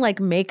expensing like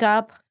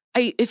makeup.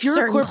 If you're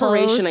Certain a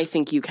corporation, clothes. I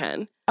think you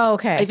can. Oh,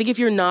 okay. I think if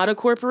you're not a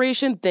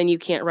corporation, then you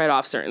can't write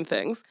off certain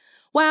things.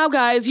 Wow,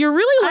 guys, you're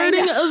really I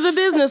learning know. the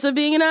business of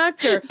being an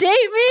actor.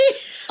 Date me.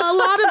 A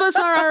lot of us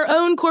are our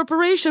own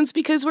corporations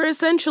because we're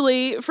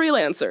essentially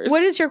freelancers.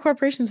 What is your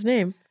corporation's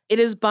name? It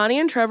is Bonnie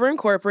and Trevor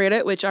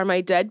Incorporated, which are my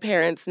dead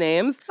parents'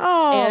 names.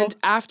 Oh. And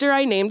after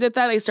I named it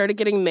that, I started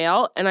getting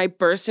mail and I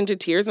burst into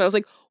tears and I was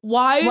like,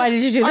 why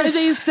did you do are this?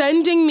 they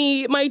sending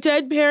me my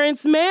dead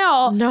parents'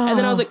 mail? No. And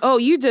then I was like, oh,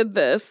 you did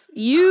this.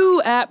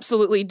 You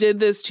absolutely did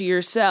this to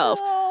yourself.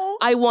 Oh.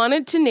 I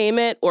wanted to name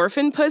it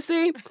Orphan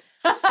Pussy.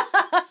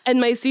 And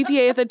my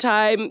CPA at the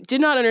time did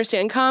not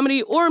understand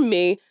comedy or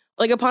me.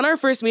 Like upon our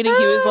first meeting,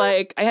 he was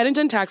like, I hadn't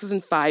done taxes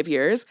in 5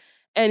 years.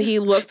 And he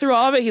looked through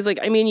all of it. He's like,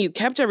 I mean, you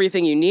kept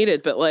everything you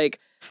needed, but like,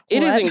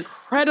 it is What?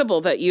 incredible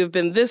that you've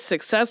been this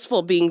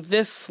successful being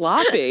this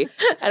sloppy.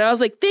 And I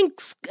was like,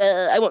 thanks.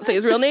 I won't say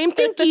his real name.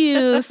 Thank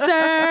you,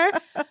 sir.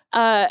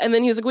 And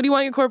then he was like, what do you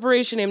want your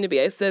corporation name to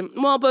be? I said,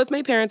 well, both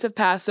my parents have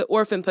passed, so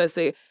Orphan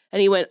Pussy.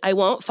 And he went, I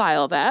won't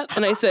file that.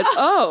 And I said,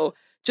 oh,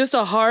 just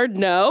a hard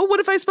no? What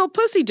if I spell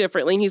pussy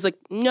differently? And he's like,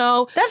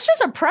 no. That's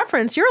just a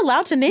preference. You're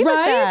allowed to name it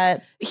Right?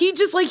 that. He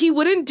just like, he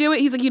wouldn't do it.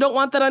 He's like, you don't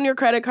want that on your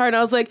credit card. And I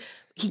was like,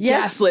 he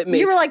Yes. gaslit me.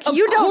 You were like, Of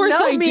you don't course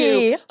know I me.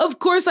 do. Of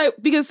course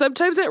because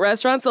sometimes at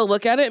restaurants they'll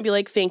look at it and be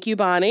like, thank you,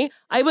 Bonnie.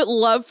 I would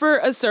love for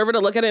a server to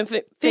look at it and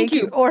think, thank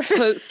you,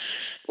 Orphan.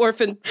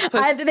 Orphan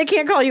Puss. They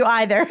can't call you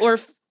either. Or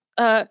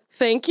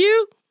thank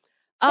you.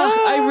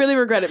 I really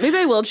regret it. Maybe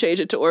I will change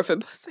it to Orphan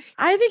Pussy.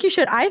 I think you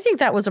should. I think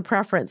that was a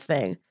preference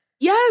thing.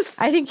 Yes.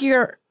 I think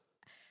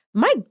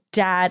my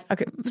dad,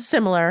 okay,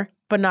 similar,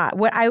 but not.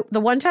 The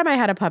one time I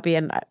had a puppy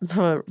and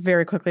I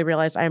very quickly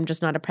realized I am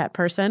just not a pet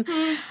person.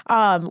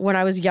 When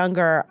I was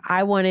younger,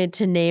 I wanted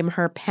to name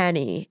her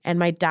Penny, and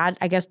my dad,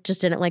 I guess, just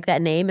didn't like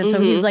that name. And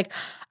so he's like,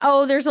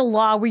 oh, there's a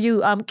law where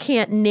you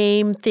can't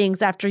name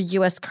things after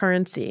U.S.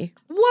 currency.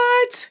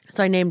 What?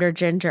 So I named her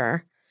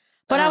Ginger.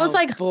 But I was Oh,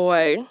 like,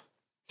 boy.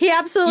 he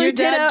absolutely Your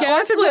did dad a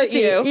orphan gaslit pussy.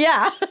 you.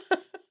 Yeah.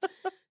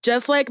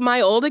 Just like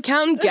my old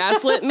accountant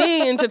gaslit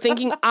me into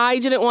thinking I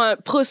didn't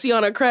want pussy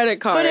on a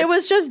credit card. But it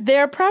was just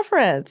their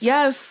preference.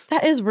 Yes.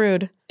 That is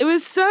rude. It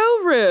was so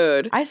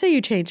rude. I say you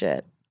change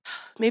it.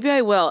 Maybe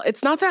I will.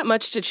 It's not that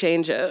much to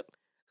change it.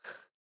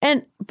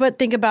 But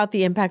think about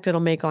the impact it'll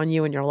make on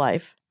you in your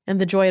life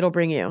and the joy it'll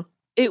bring you.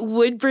 It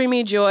would bring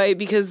me joy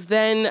because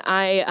then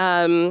I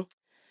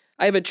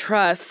have a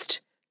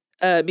trust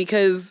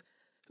because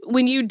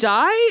when you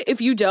die,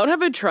 if you don't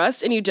have a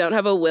trust and you don't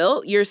have a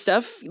will, your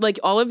stuff, like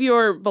all of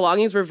your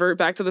belongings revert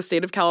back to the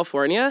state of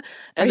California.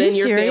 And Are then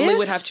you your family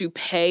would serious? have to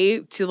pay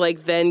to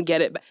like then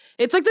get it back.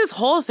 It's like this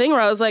whole thing where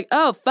I was like,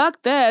 oh,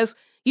 fuck this.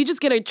 You just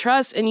get a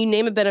trust and you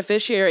name a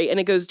beneficiary and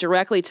it goes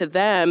directly to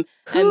them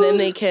and then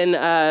they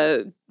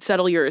can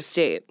settle your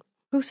estate.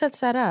 Who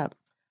sets that up?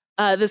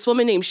 This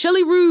woman named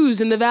Shelley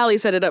Ruse in the Valley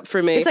set it up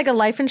for me. It's like a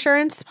life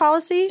insurance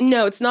policy?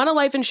 No, it's not a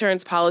life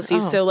insurance policy. Oh.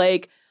 So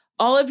like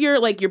all of your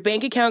like your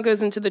bank account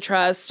goes into the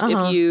trust.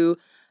 Uh-huh. If you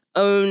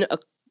own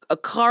a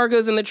car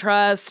goes in the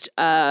trust,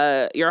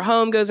 your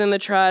home goes in the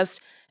trust.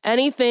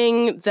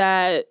 Anything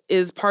that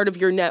is part of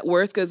your net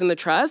worth goes in the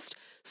trust.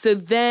 So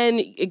then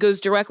it goes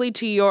directly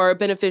to your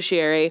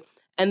beneficiary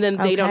and then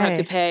they don't have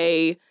to Okay.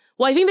 pay.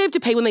 Well, I think they have to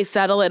pay when they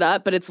settle it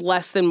up, but it's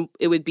less than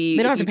it would be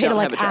They don't if have you to pay to don't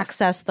like have a trust.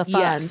 access the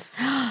funds.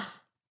 Yes.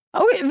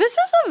 Okay, this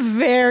is a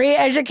very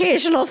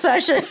educational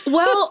session.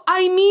 Well,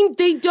 I mean,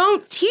 they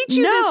don't teach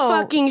you this No.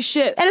 fucking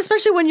shit. And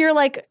especially when you're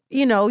like,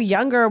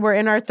 younger, we're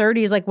in our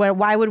 30s, like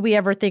why would we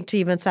ever think to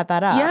even set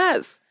that up?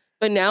 Yes.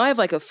 But now I have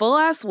like a full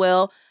ass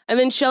will. And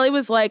then Shelley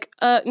was like,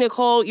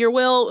 Nicole, your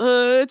will,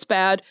 it's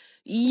bad.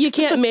 You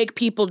can't make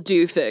people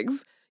do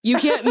things. You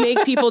can't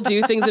make people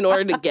do things in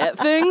order to get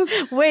things.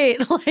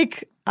 Wait,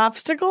 like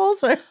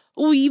obstacles? Or?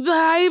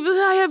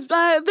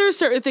 there are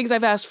certain things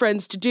I've asked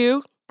friends to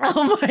do.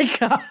 Oh my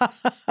God.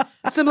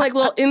 Some like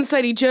little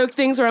insidey joke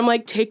things where I'm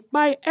like, take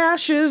my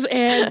ashes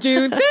and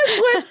do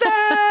this with them.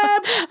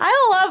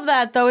 I love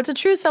that, though. It's a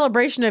true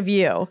celebration of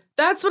you.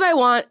 That's what I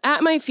want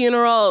at my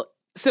funeral.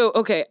 So,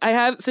 okay,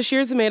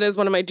 Shira Zameda is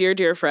one of my dear,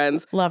 dear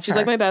friends. Love She's her.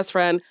 like my best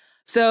friend.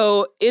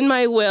 So in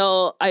my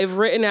will, I've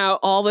written out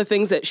all the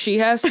things that she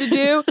has to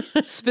do,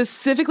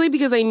 specifically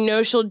because I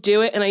know she'll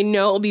do it and I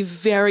know it'll be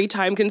very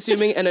time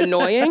consuming and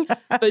annoying,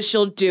 but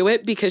she'll do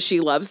it because she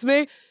loves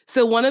me.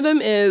 So one of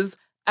them is,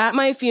 at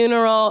my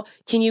funeral,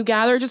 can you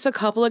gather just a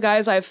couple of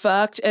guys I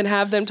fucked and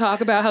have them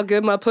talk about how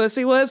good my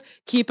pussy was?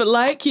 Keep it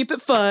light, keep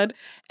it fun.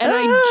 And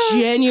I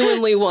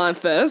genuinely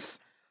want this.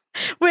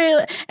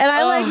 Wait, and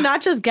I like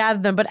not just gather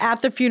them, but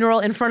at the funeral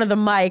in front of the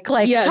mic,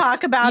 like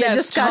talk about and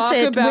discuss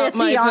it with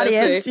the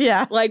audience. Pussy.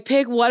 Yeah. Like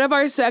pick one of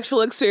our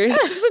sexual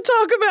experiences to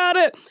talk about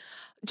it.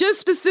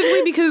 Just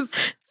specifically because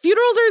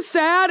funerals are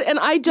sad and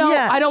I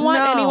don't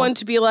want anyone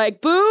to be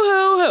like, boo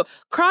hoo hoo.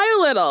 Cry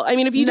a little. I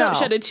mean, if you don't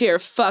shed a tear,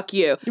 fuck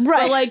you.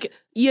 Right. But like,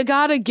 you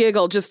gotta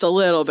giggle just a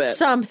little bit.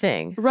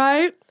 Something.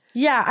 Right?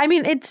 Yeah. I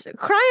mean, it's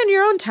cry on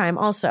your own time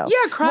also.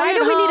 Yeah, cry Why at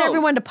do we need home.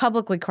 everyone to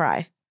publicly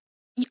cry?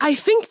 I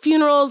think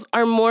funerals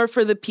are more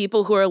for the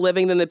people who are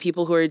living than the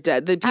people who are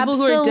dead. The people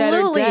who are dead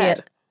are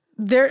dead.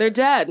 They're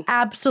dead.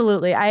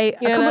 Absolutely. I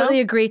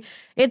completely agree.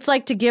 It's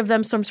like to give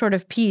them some sort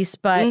of peace,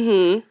 but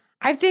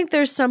I think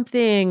there's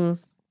something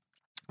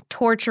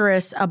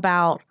torturous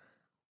about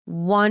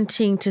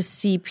wanting to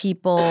see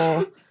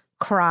people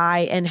cry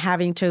and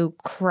having to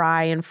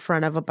cry in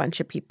front of a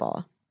bunch of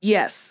people.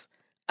 Yes.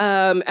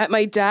 At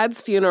my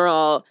dad's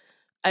funeral,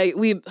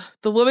 the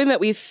woman that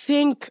we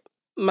think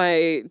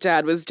my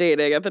dad was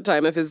dating at the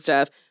time of his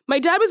death, my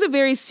dad was a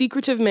very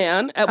secretive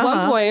man. At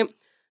one point,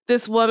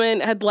 this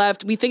woman had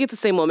left, we think it's the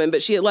same woman,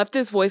 but she had left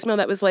this voicemail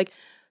that was like,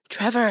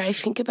 Trevor, I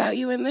think about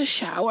you in the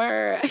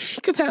shower. I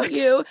think about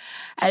you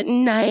at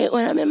night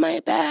when I'm in my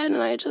bed.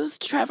 And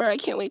Trevor, I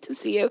can't wait to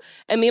see you.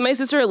 And me and my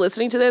sister are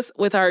listening to this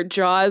with our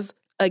jaws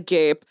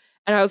agape.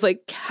 And I was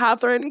like,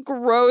 Catherine,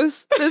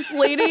 gross. This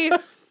lady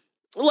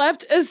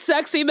left a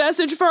sexy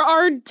message for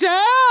our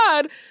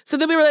dad. So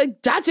then we were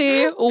like,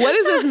 Daddy, what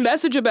is this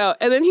message about?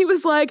 And then he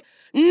was like,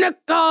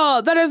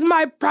 Nicole, that is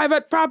my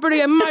private property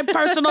and my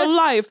personal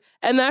life.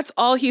 And that's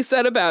all he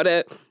said about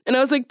it. And I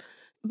was like,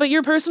 but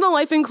your personal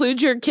life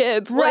includes your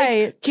kids.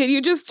 Right. Like, can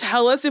you just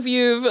tell us if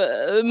you've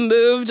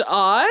moved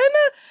on?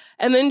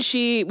 And then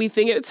we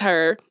think it's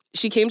her.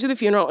 She came to the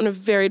funeral in a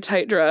very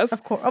tight dress.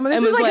 Of course. I mean,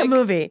 this is like a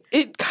movie.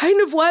 It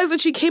kind of was.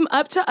 And she came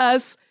up to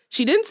us.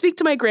 She didn't speak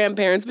to my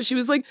grandparents, but she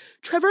was like,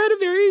 Trevor had a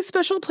very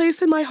special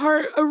place in my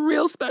heart, a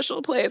real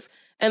special place.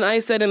 And I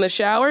said, in the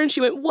shower, and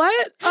she went,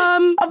 what?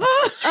 And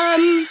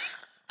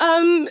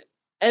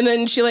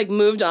then she like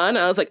moved on, and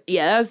I was like,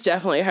 yeah, that's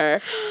definitely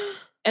her.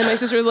 And my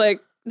sister was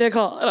like,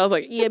 Nicole. And I was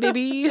like, yeah,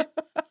 baby.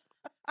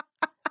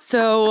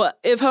 So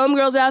if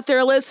homegirls out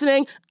there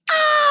listening,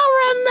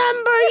 I'll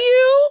remember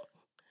you.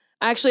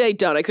 Actually, I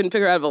don't. I couldn't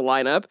pick her out of a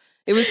lineup.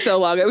 It was so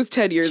long. It was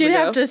 10 years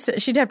ago.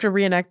 She'd have to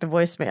reenact the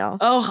voicemail.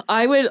 Oh,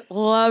 I would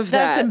love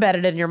that. That's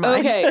embedded in your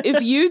mind. Okay,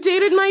 if you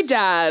dated my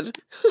dad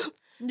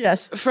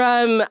yes.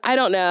 from, I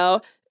don't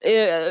know,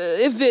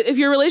 if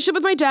your relationship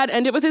with my dad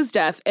ended with his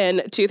death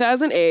in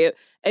 2008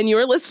 and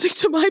you're listening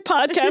to my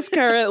podcast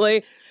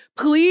currently,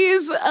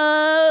 please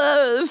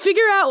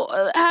figure out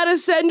how to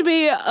send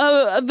me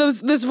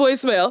this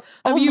voicemail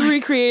of you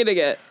recreating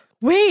it.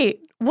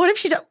 Wait, what if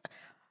she don't?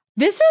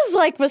 This is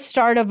like the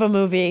start of a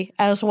movie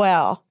as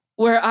well.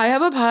 Where I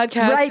have a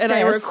podcast and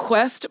I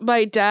request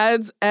my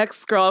dad's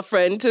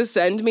ex-girlfriend to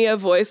send me a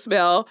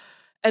voicemail,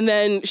 and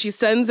then she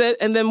sends it,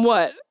 and then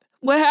what?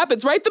 What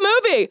happens? Write the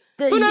movie.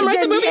 Write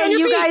the movie on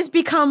your feet. You guys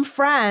become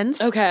friends.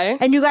 Okay.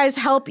 And you guys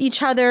help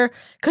each other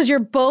because you're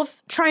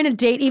both trying to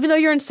date, even though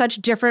you're in such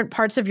different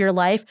parts of your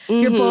life.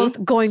 You're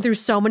both going through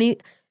so many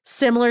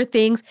similar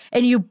things,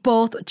 and you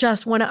both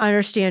just want to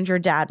understand your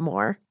dad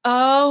more.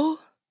 Oh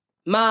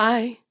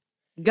my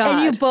God.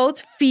 And you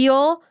both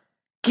feel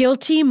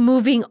guilty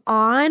moving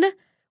on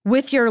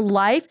with your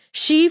life.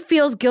 She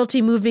feels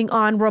guilty moving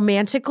on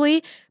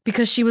romantically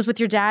because she was with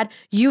your dad.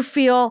 You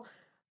feel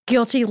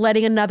guilty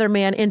letting another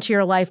man into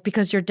your life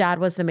because your dad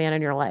was the man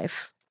in your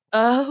life.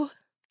 Oh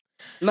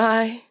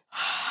my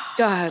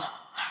God.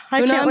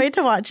 I can't wait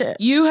to watch it.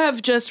 You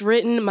have just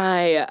written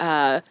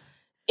my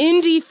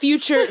indie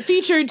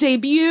feature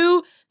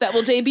debut that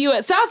will debut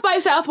at South by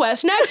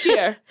Southwest next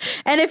year.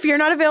 And if you're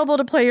not available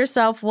to play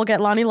yourself, we'll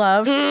get Lonnie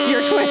Love,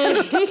 your twin.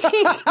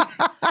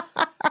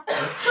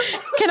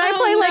 Can I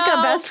play like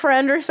a best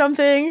friend or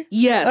something?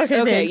 Yes.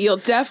 Okay. You'll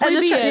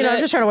definitely be in it. I'm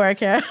just trying to work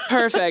here.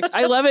 Perfect.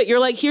 I love it. You're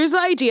like, here's the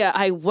idea.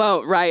 I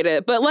won't write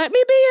it, but let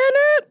me be in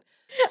it.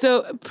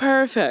 So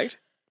perfect.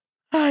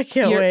 I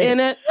can't wait. You're in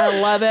it. I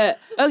love it.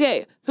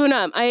 Okay,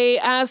 Poonam, I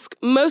ask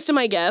most of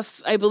my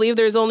guests. I believe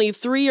there's only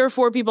 3 or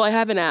 4 people I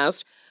haven't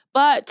asked,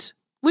 but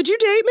would you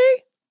date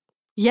me?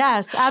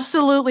 Yes,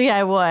 absolutely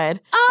I would.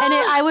 And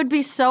I would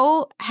be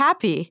so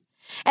happy.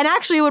 And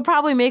actually, it would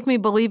probably make me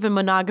believe in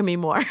monogamy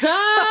more.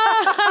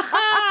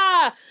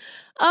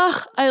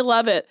 Oh, I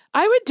love it.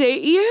 I would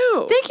date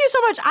you. Thank you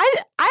so much. I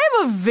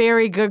am a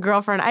very good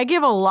girlfriend. I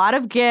give a lot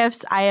of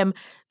gifts. I am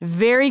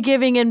very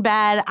giving in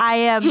bed. I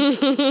am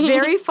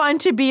very fun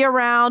to be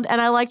around, and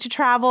I like to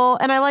travel,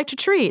 and I like to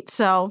treat.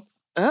 So,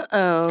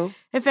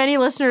 if any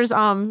listeners,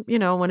 want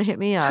to hit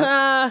me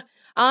up,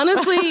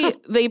 honestly,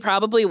 they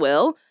probably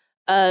will.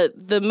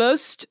 The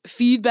most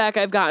feedback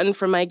I've gotten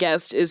from my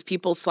guest is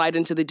people slide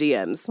into the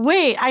DMs.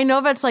 Wait, I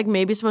know that's like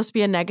maybe supposed to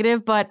be a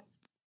negative, but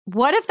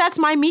what if that's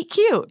my meet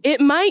cute? It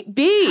might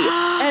be.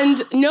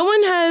 And no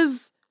one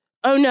has,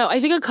 I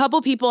think a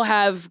couple people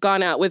have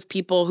gone out with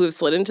people who've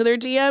slid into their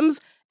DMs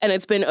and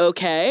it's been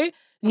okay.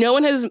 No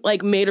one has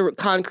like made a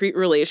concrete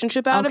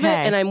relationship out of it,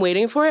 and I'm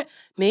waiting for it.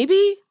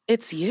 Maybe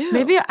it's you.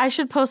 Maybe I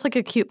should post like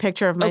a cute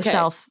picture of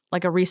myself,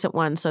 like a recent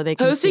one, so they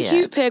can post see a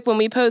cute pic when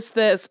we post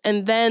this,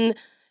 and then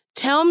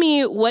tell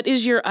me, what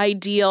is your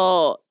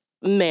ideal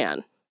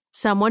man?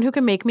 Someone who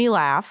can make me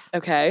laugh.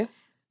 Okay.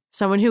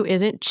 Someone who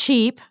isn't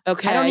cheap.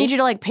 Okay. I don't need you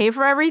to like pay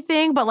for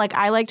everything, but like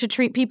I like to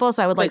treat people,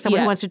 so I would like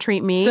someone who wants to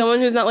treat me. Someone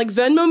who's not like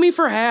Venmo me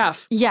for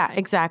half. Yeah,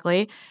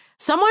 exactly.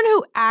 Someone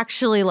who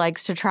actually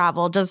likes to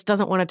travel, just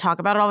doesn't want to talk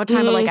about it all the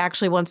time, but like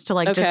actually wants to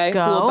like just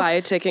go. We'll buy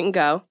a ticket and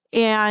go.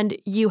 And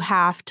you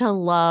have to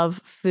love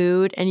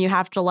food, and you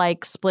have to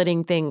like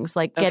splitting things,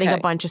 like getting a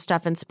bunch of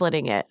stuff and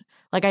splitting it.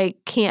 Like I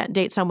can't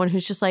date someone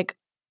who's just like,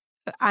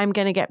 I'm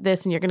going to get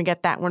this and you're going to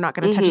get that. We're not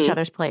going to touch each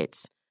other's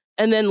plates.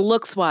 And then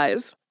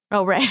looks-wise.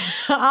 Oh, right.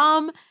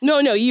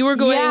 No, you were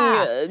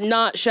going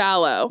not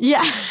shallow.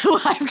 Yeah, well,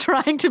 I'm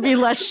trying to be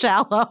less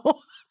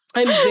shallow.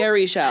 I'm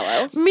very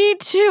shallow. Me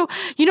too.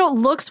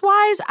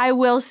 Looks-wise, I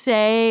will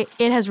say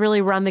it has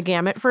really run the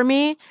gamut for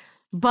me.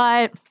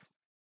 But,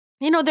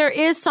 there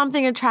is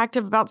something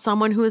attractive about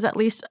someone who is at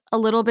least a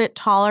little bit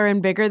taller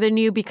and bigger than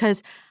you,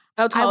 because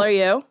How tall are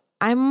you?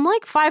 I'm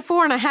like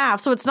 5'4.5",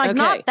 so it's like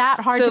not that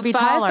hard to be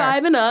taller.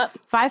 5'5" and up.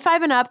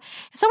 5'5" and up.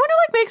 Someone who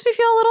like makes me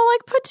feel a little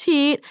like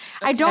petite.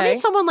 Okay. I don't need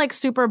someone like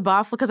super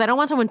buff, because I don't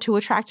want someone too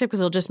attractive, because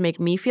it'll just make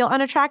me feel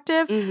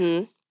unattractive.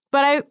 Mm-hmm.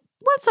 But I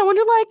want someone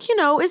who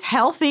like, is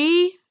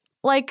healthy,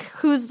 like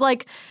who's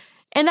like,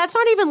 and that's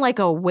not even like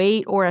a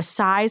weight or a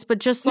size, but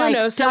just like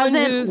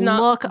doesn't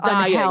look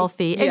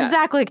unhealthy. Yeah.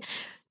 Exactly. Like,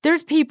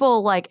 there's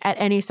people like at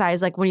any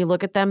size, like when you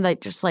look at them, they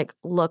just like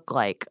look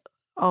like,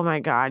 oh my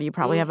God, you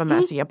probably have a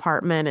messy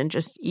apartment and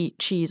just eat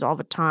cheese all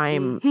the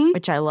time,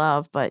 which I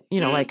love. But,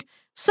 like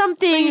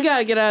something. But you got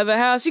to get out of the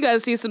house. You got to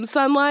see some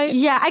sunlight.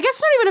 Yeah, I guess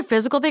it's not even a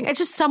physical thing. It's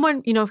just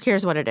someone,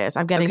 here's what it is.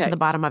 I'm getting to the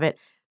bottom of it.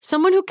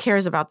 Someone who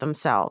cares about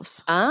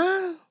themselves.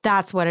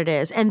 That's what it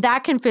is. And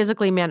that can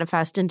physically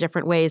manifest in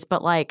different ways.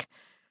 But like,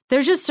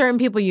 there's just certain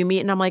people you meet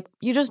and I'm like,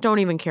 you just don't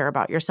even care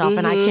about yourself.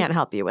 And I can't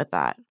help you with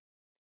that.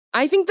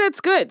 I think that's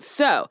good.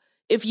 So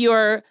if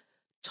you're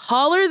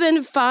taller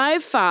than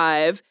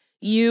 5'5",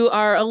 you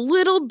are a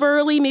little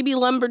burly, maybe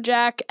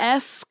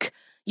lumberjack-esque.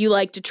 You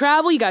like to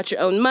travel. You got your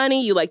own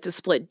money. You like to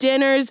split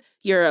dinners.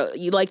 You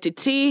like to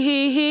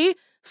tee-hee-hee.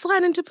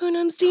 Slide into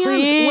Poonam's DMs.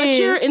 Please. What's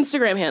your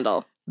Instagram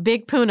handle?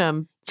 Big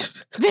Poonam.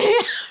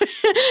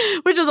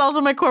 Which is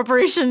also my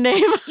corporation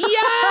name.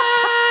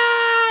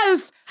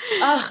 Yes!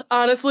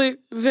 Honestly,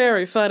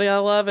 very funny. I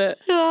love it.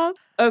 Yeah.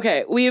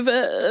 Okay, we've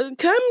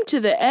come to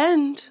the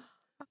end.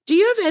 Do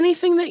you have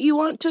anything that you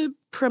want to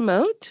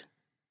promote?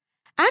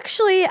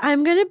 Actually,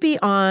 I'm going to be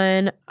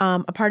on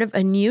a part of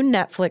a new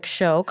Netflix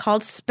show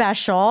called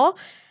Special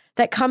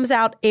that comes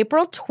out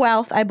April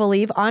 12th, I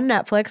believe, on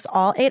Netflix.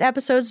 All 8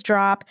 episodes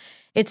drop.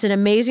 It's an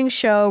amazing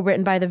show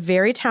written by the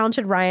very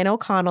talented Ryan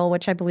O'Connell,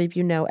 which I believe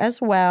you know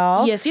as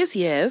well. Yes.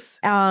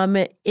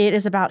 It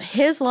is about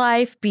his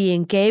life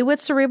being gay with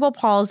cerebral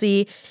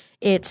palsy.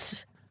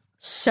 It's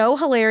so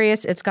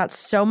hilarious. It's got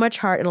so much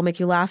heart. It'll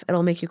make you laugh.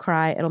 It'll make you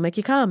cry. It'll make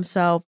you come.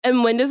 So,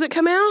 and when does it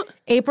come out?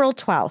 April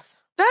 12th.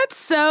 That's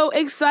so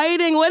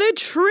exciting. What a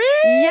treat.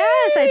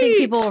 Yes, I think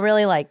people will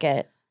really like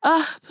it.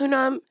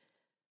 Poonam,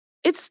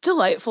 it's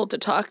delightful to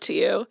talk to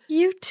you.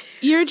 You too.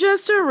 You're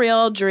just a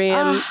real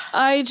dream.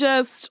 I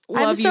just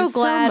love you so much. I'm so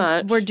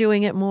glad we're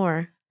doing it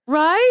more.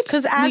 Right?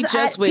 Because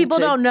people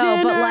don't know,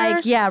 dinner.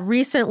 But like,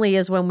 recently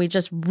is when we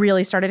just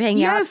really started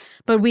hanging out.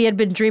 But we had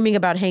been dreaming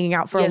about hanging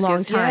out for a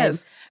long time.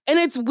 Yes. And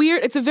it's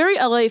weird. It's a very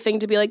LA thing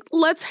to be like,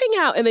 let's hang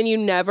out. And then you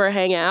never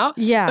hang out.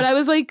 Yeah. But I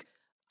was like,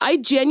 I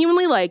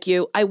genuinely like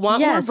you. I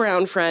want more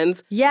brown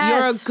friends. Yes.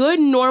 You're a good,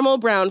 normal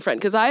brown friend.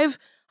 Because I've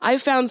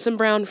found some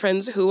brown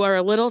friends who are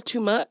a little too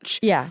much.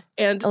 Yeah.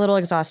 And a little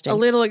exhausting.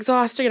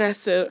 And I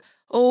said,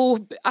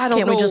 I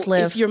don't know we just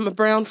live? If you're my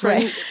brown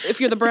friend, right. If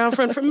you're the brown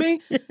friend for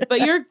me. But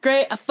you're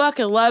great. I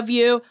fucking love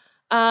you.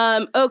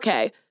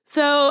 Okay.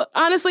 So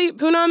honestly,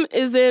 Poonam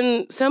is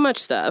in so much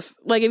stuff.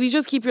 Like if you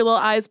just keep your little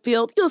eyes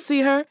peeled, you'll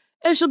see her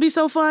and she'll be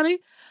so funny.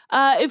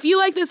 If you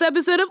like this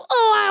episode of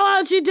I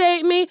Want You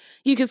Date Me,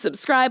 you can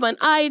subscribe on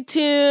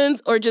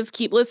iTunes or just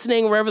keep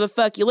listening wherever the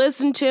fuck you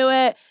listen to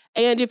it.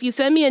 And if you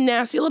send me a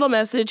nasty little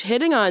message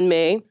hitting on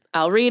me,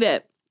 I'll read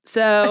it.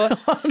 So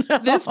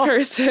This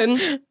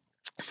person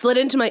slid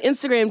into my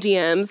Instagram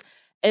DMs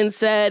and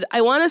said,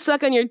 I want to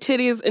suck on your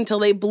titties until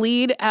they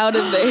bleed out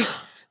of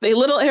they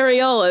little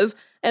areolas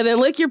and then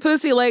lick your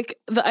pussy like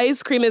the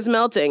ice cream is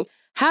melting.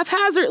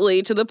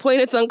 Haphazardly to the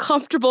point it's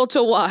uncomfortable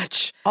to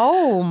watch.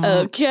 Oh.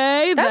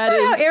 Okay. That's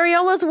not how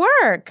areolas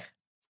work.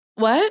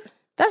 What?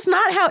 That's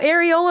not how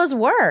areolas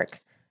work.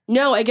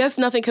 No, I guess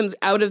nothing comes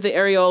out of the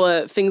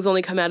areola. Things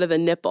only come out of the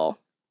nipple.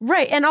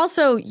 Right. And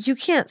also, you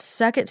can't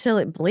suck it till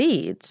it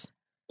bleeds.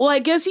 Well, I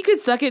guess you could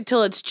suck it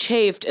till it's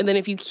chafed, and then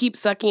if you keep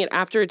sucking it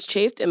after it's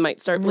chafed, it might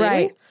start bleeding.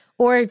 Right.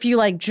 Or if you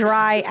like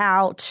dry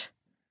out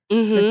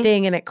the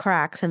thing and it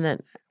cracks and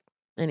then,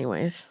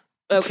 anyways.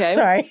 Okay.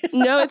 Sorry.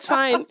 No, it's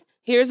fine.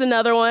 Here's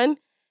another one.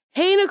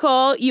 Hey,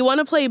 Nicole, you want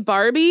to play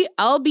Barbie?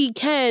 I'll be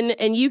Ken,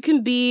 and you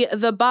can be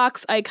the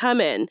box I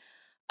come in.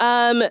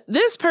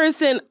 This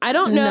person, I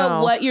don't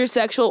know what your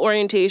sexual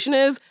orientation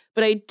is,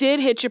 but I did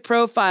hit your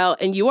profile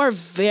and you are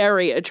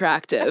very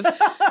attractive.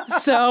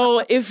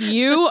 So if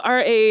you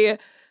are a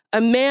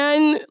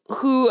man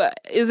who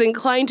is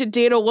inclined to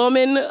date a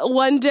woman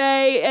one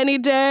day, any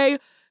day,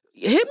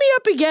 hit me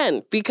up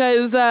again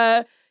because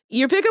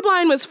your pickup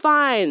line was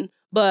fine,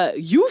 but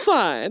you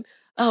fine.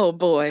 Oh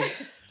boy.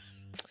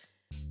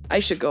 I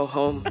should go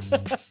home.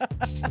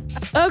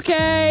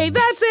 Okay,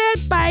 that's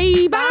it.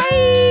 Bye.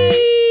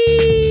 Bye.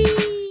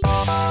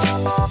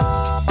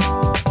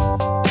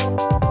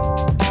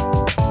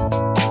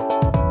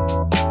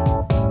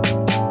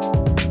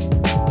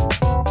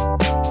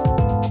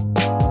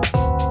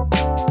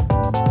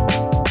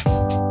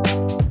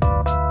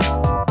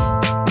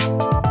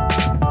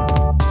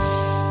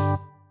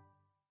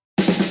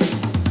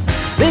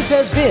 This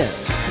has been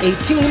a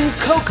Team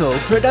Coco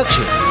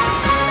production.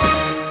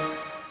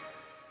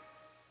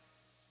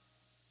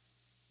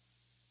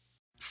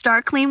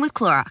 Start clean with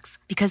Clorox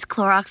because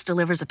Clorox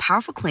delivers a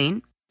powerful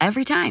clean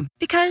every time.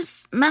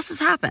 Because messes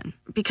happen.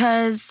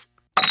 Because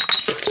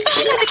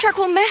I got the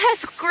charcoal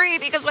mask.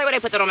 Great, because why would I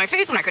put that on my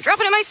face when I could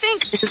drop it in my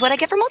sink? This is what I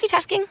get for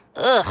multitasking.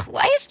 Ugh,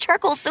 why is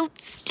charcoal so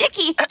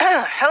sticky?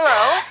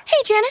 Hello? Hey,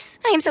 Janice.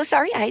 I am so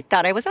sorry. I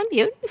thought I was on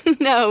mute.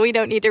 No, we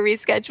don't need to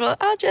reschedule.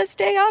 I'll just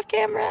stay off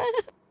camera.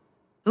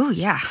 Ooh,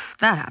 yeah,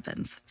 that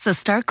happens. So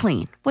start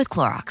clean with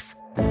Clorox.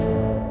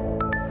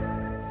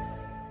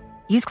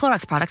 Use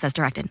Clorox products as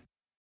directed.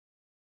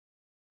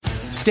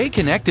 Stay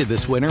connected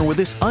this winter with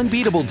this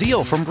unbeatable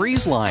deal from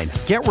BreezeLine.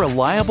 Get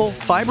reliable,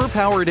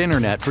 fiber-powered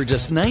internet for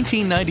just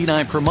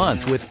 $19.99 per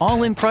month with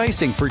all-in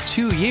pricing for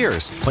 2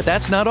 years. But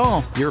that's not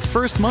all. Your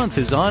first month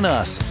is on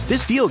us.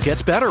 This deal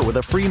gets better with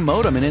a free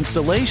modem and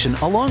installation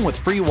along with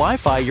free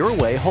Wi-Fi your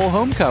way whole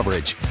home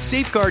coverage.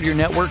 Safeguard your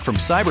network from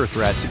cyber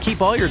threats and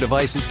keep all your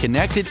devices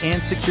connected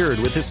and secured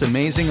with this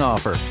amazing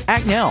offer.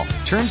 Act now.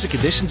 Terms and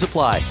conditions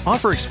apply.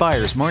 Offer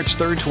expires March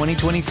 3rd,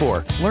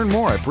 2024. Learn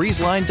more at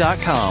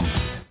breezeline.com.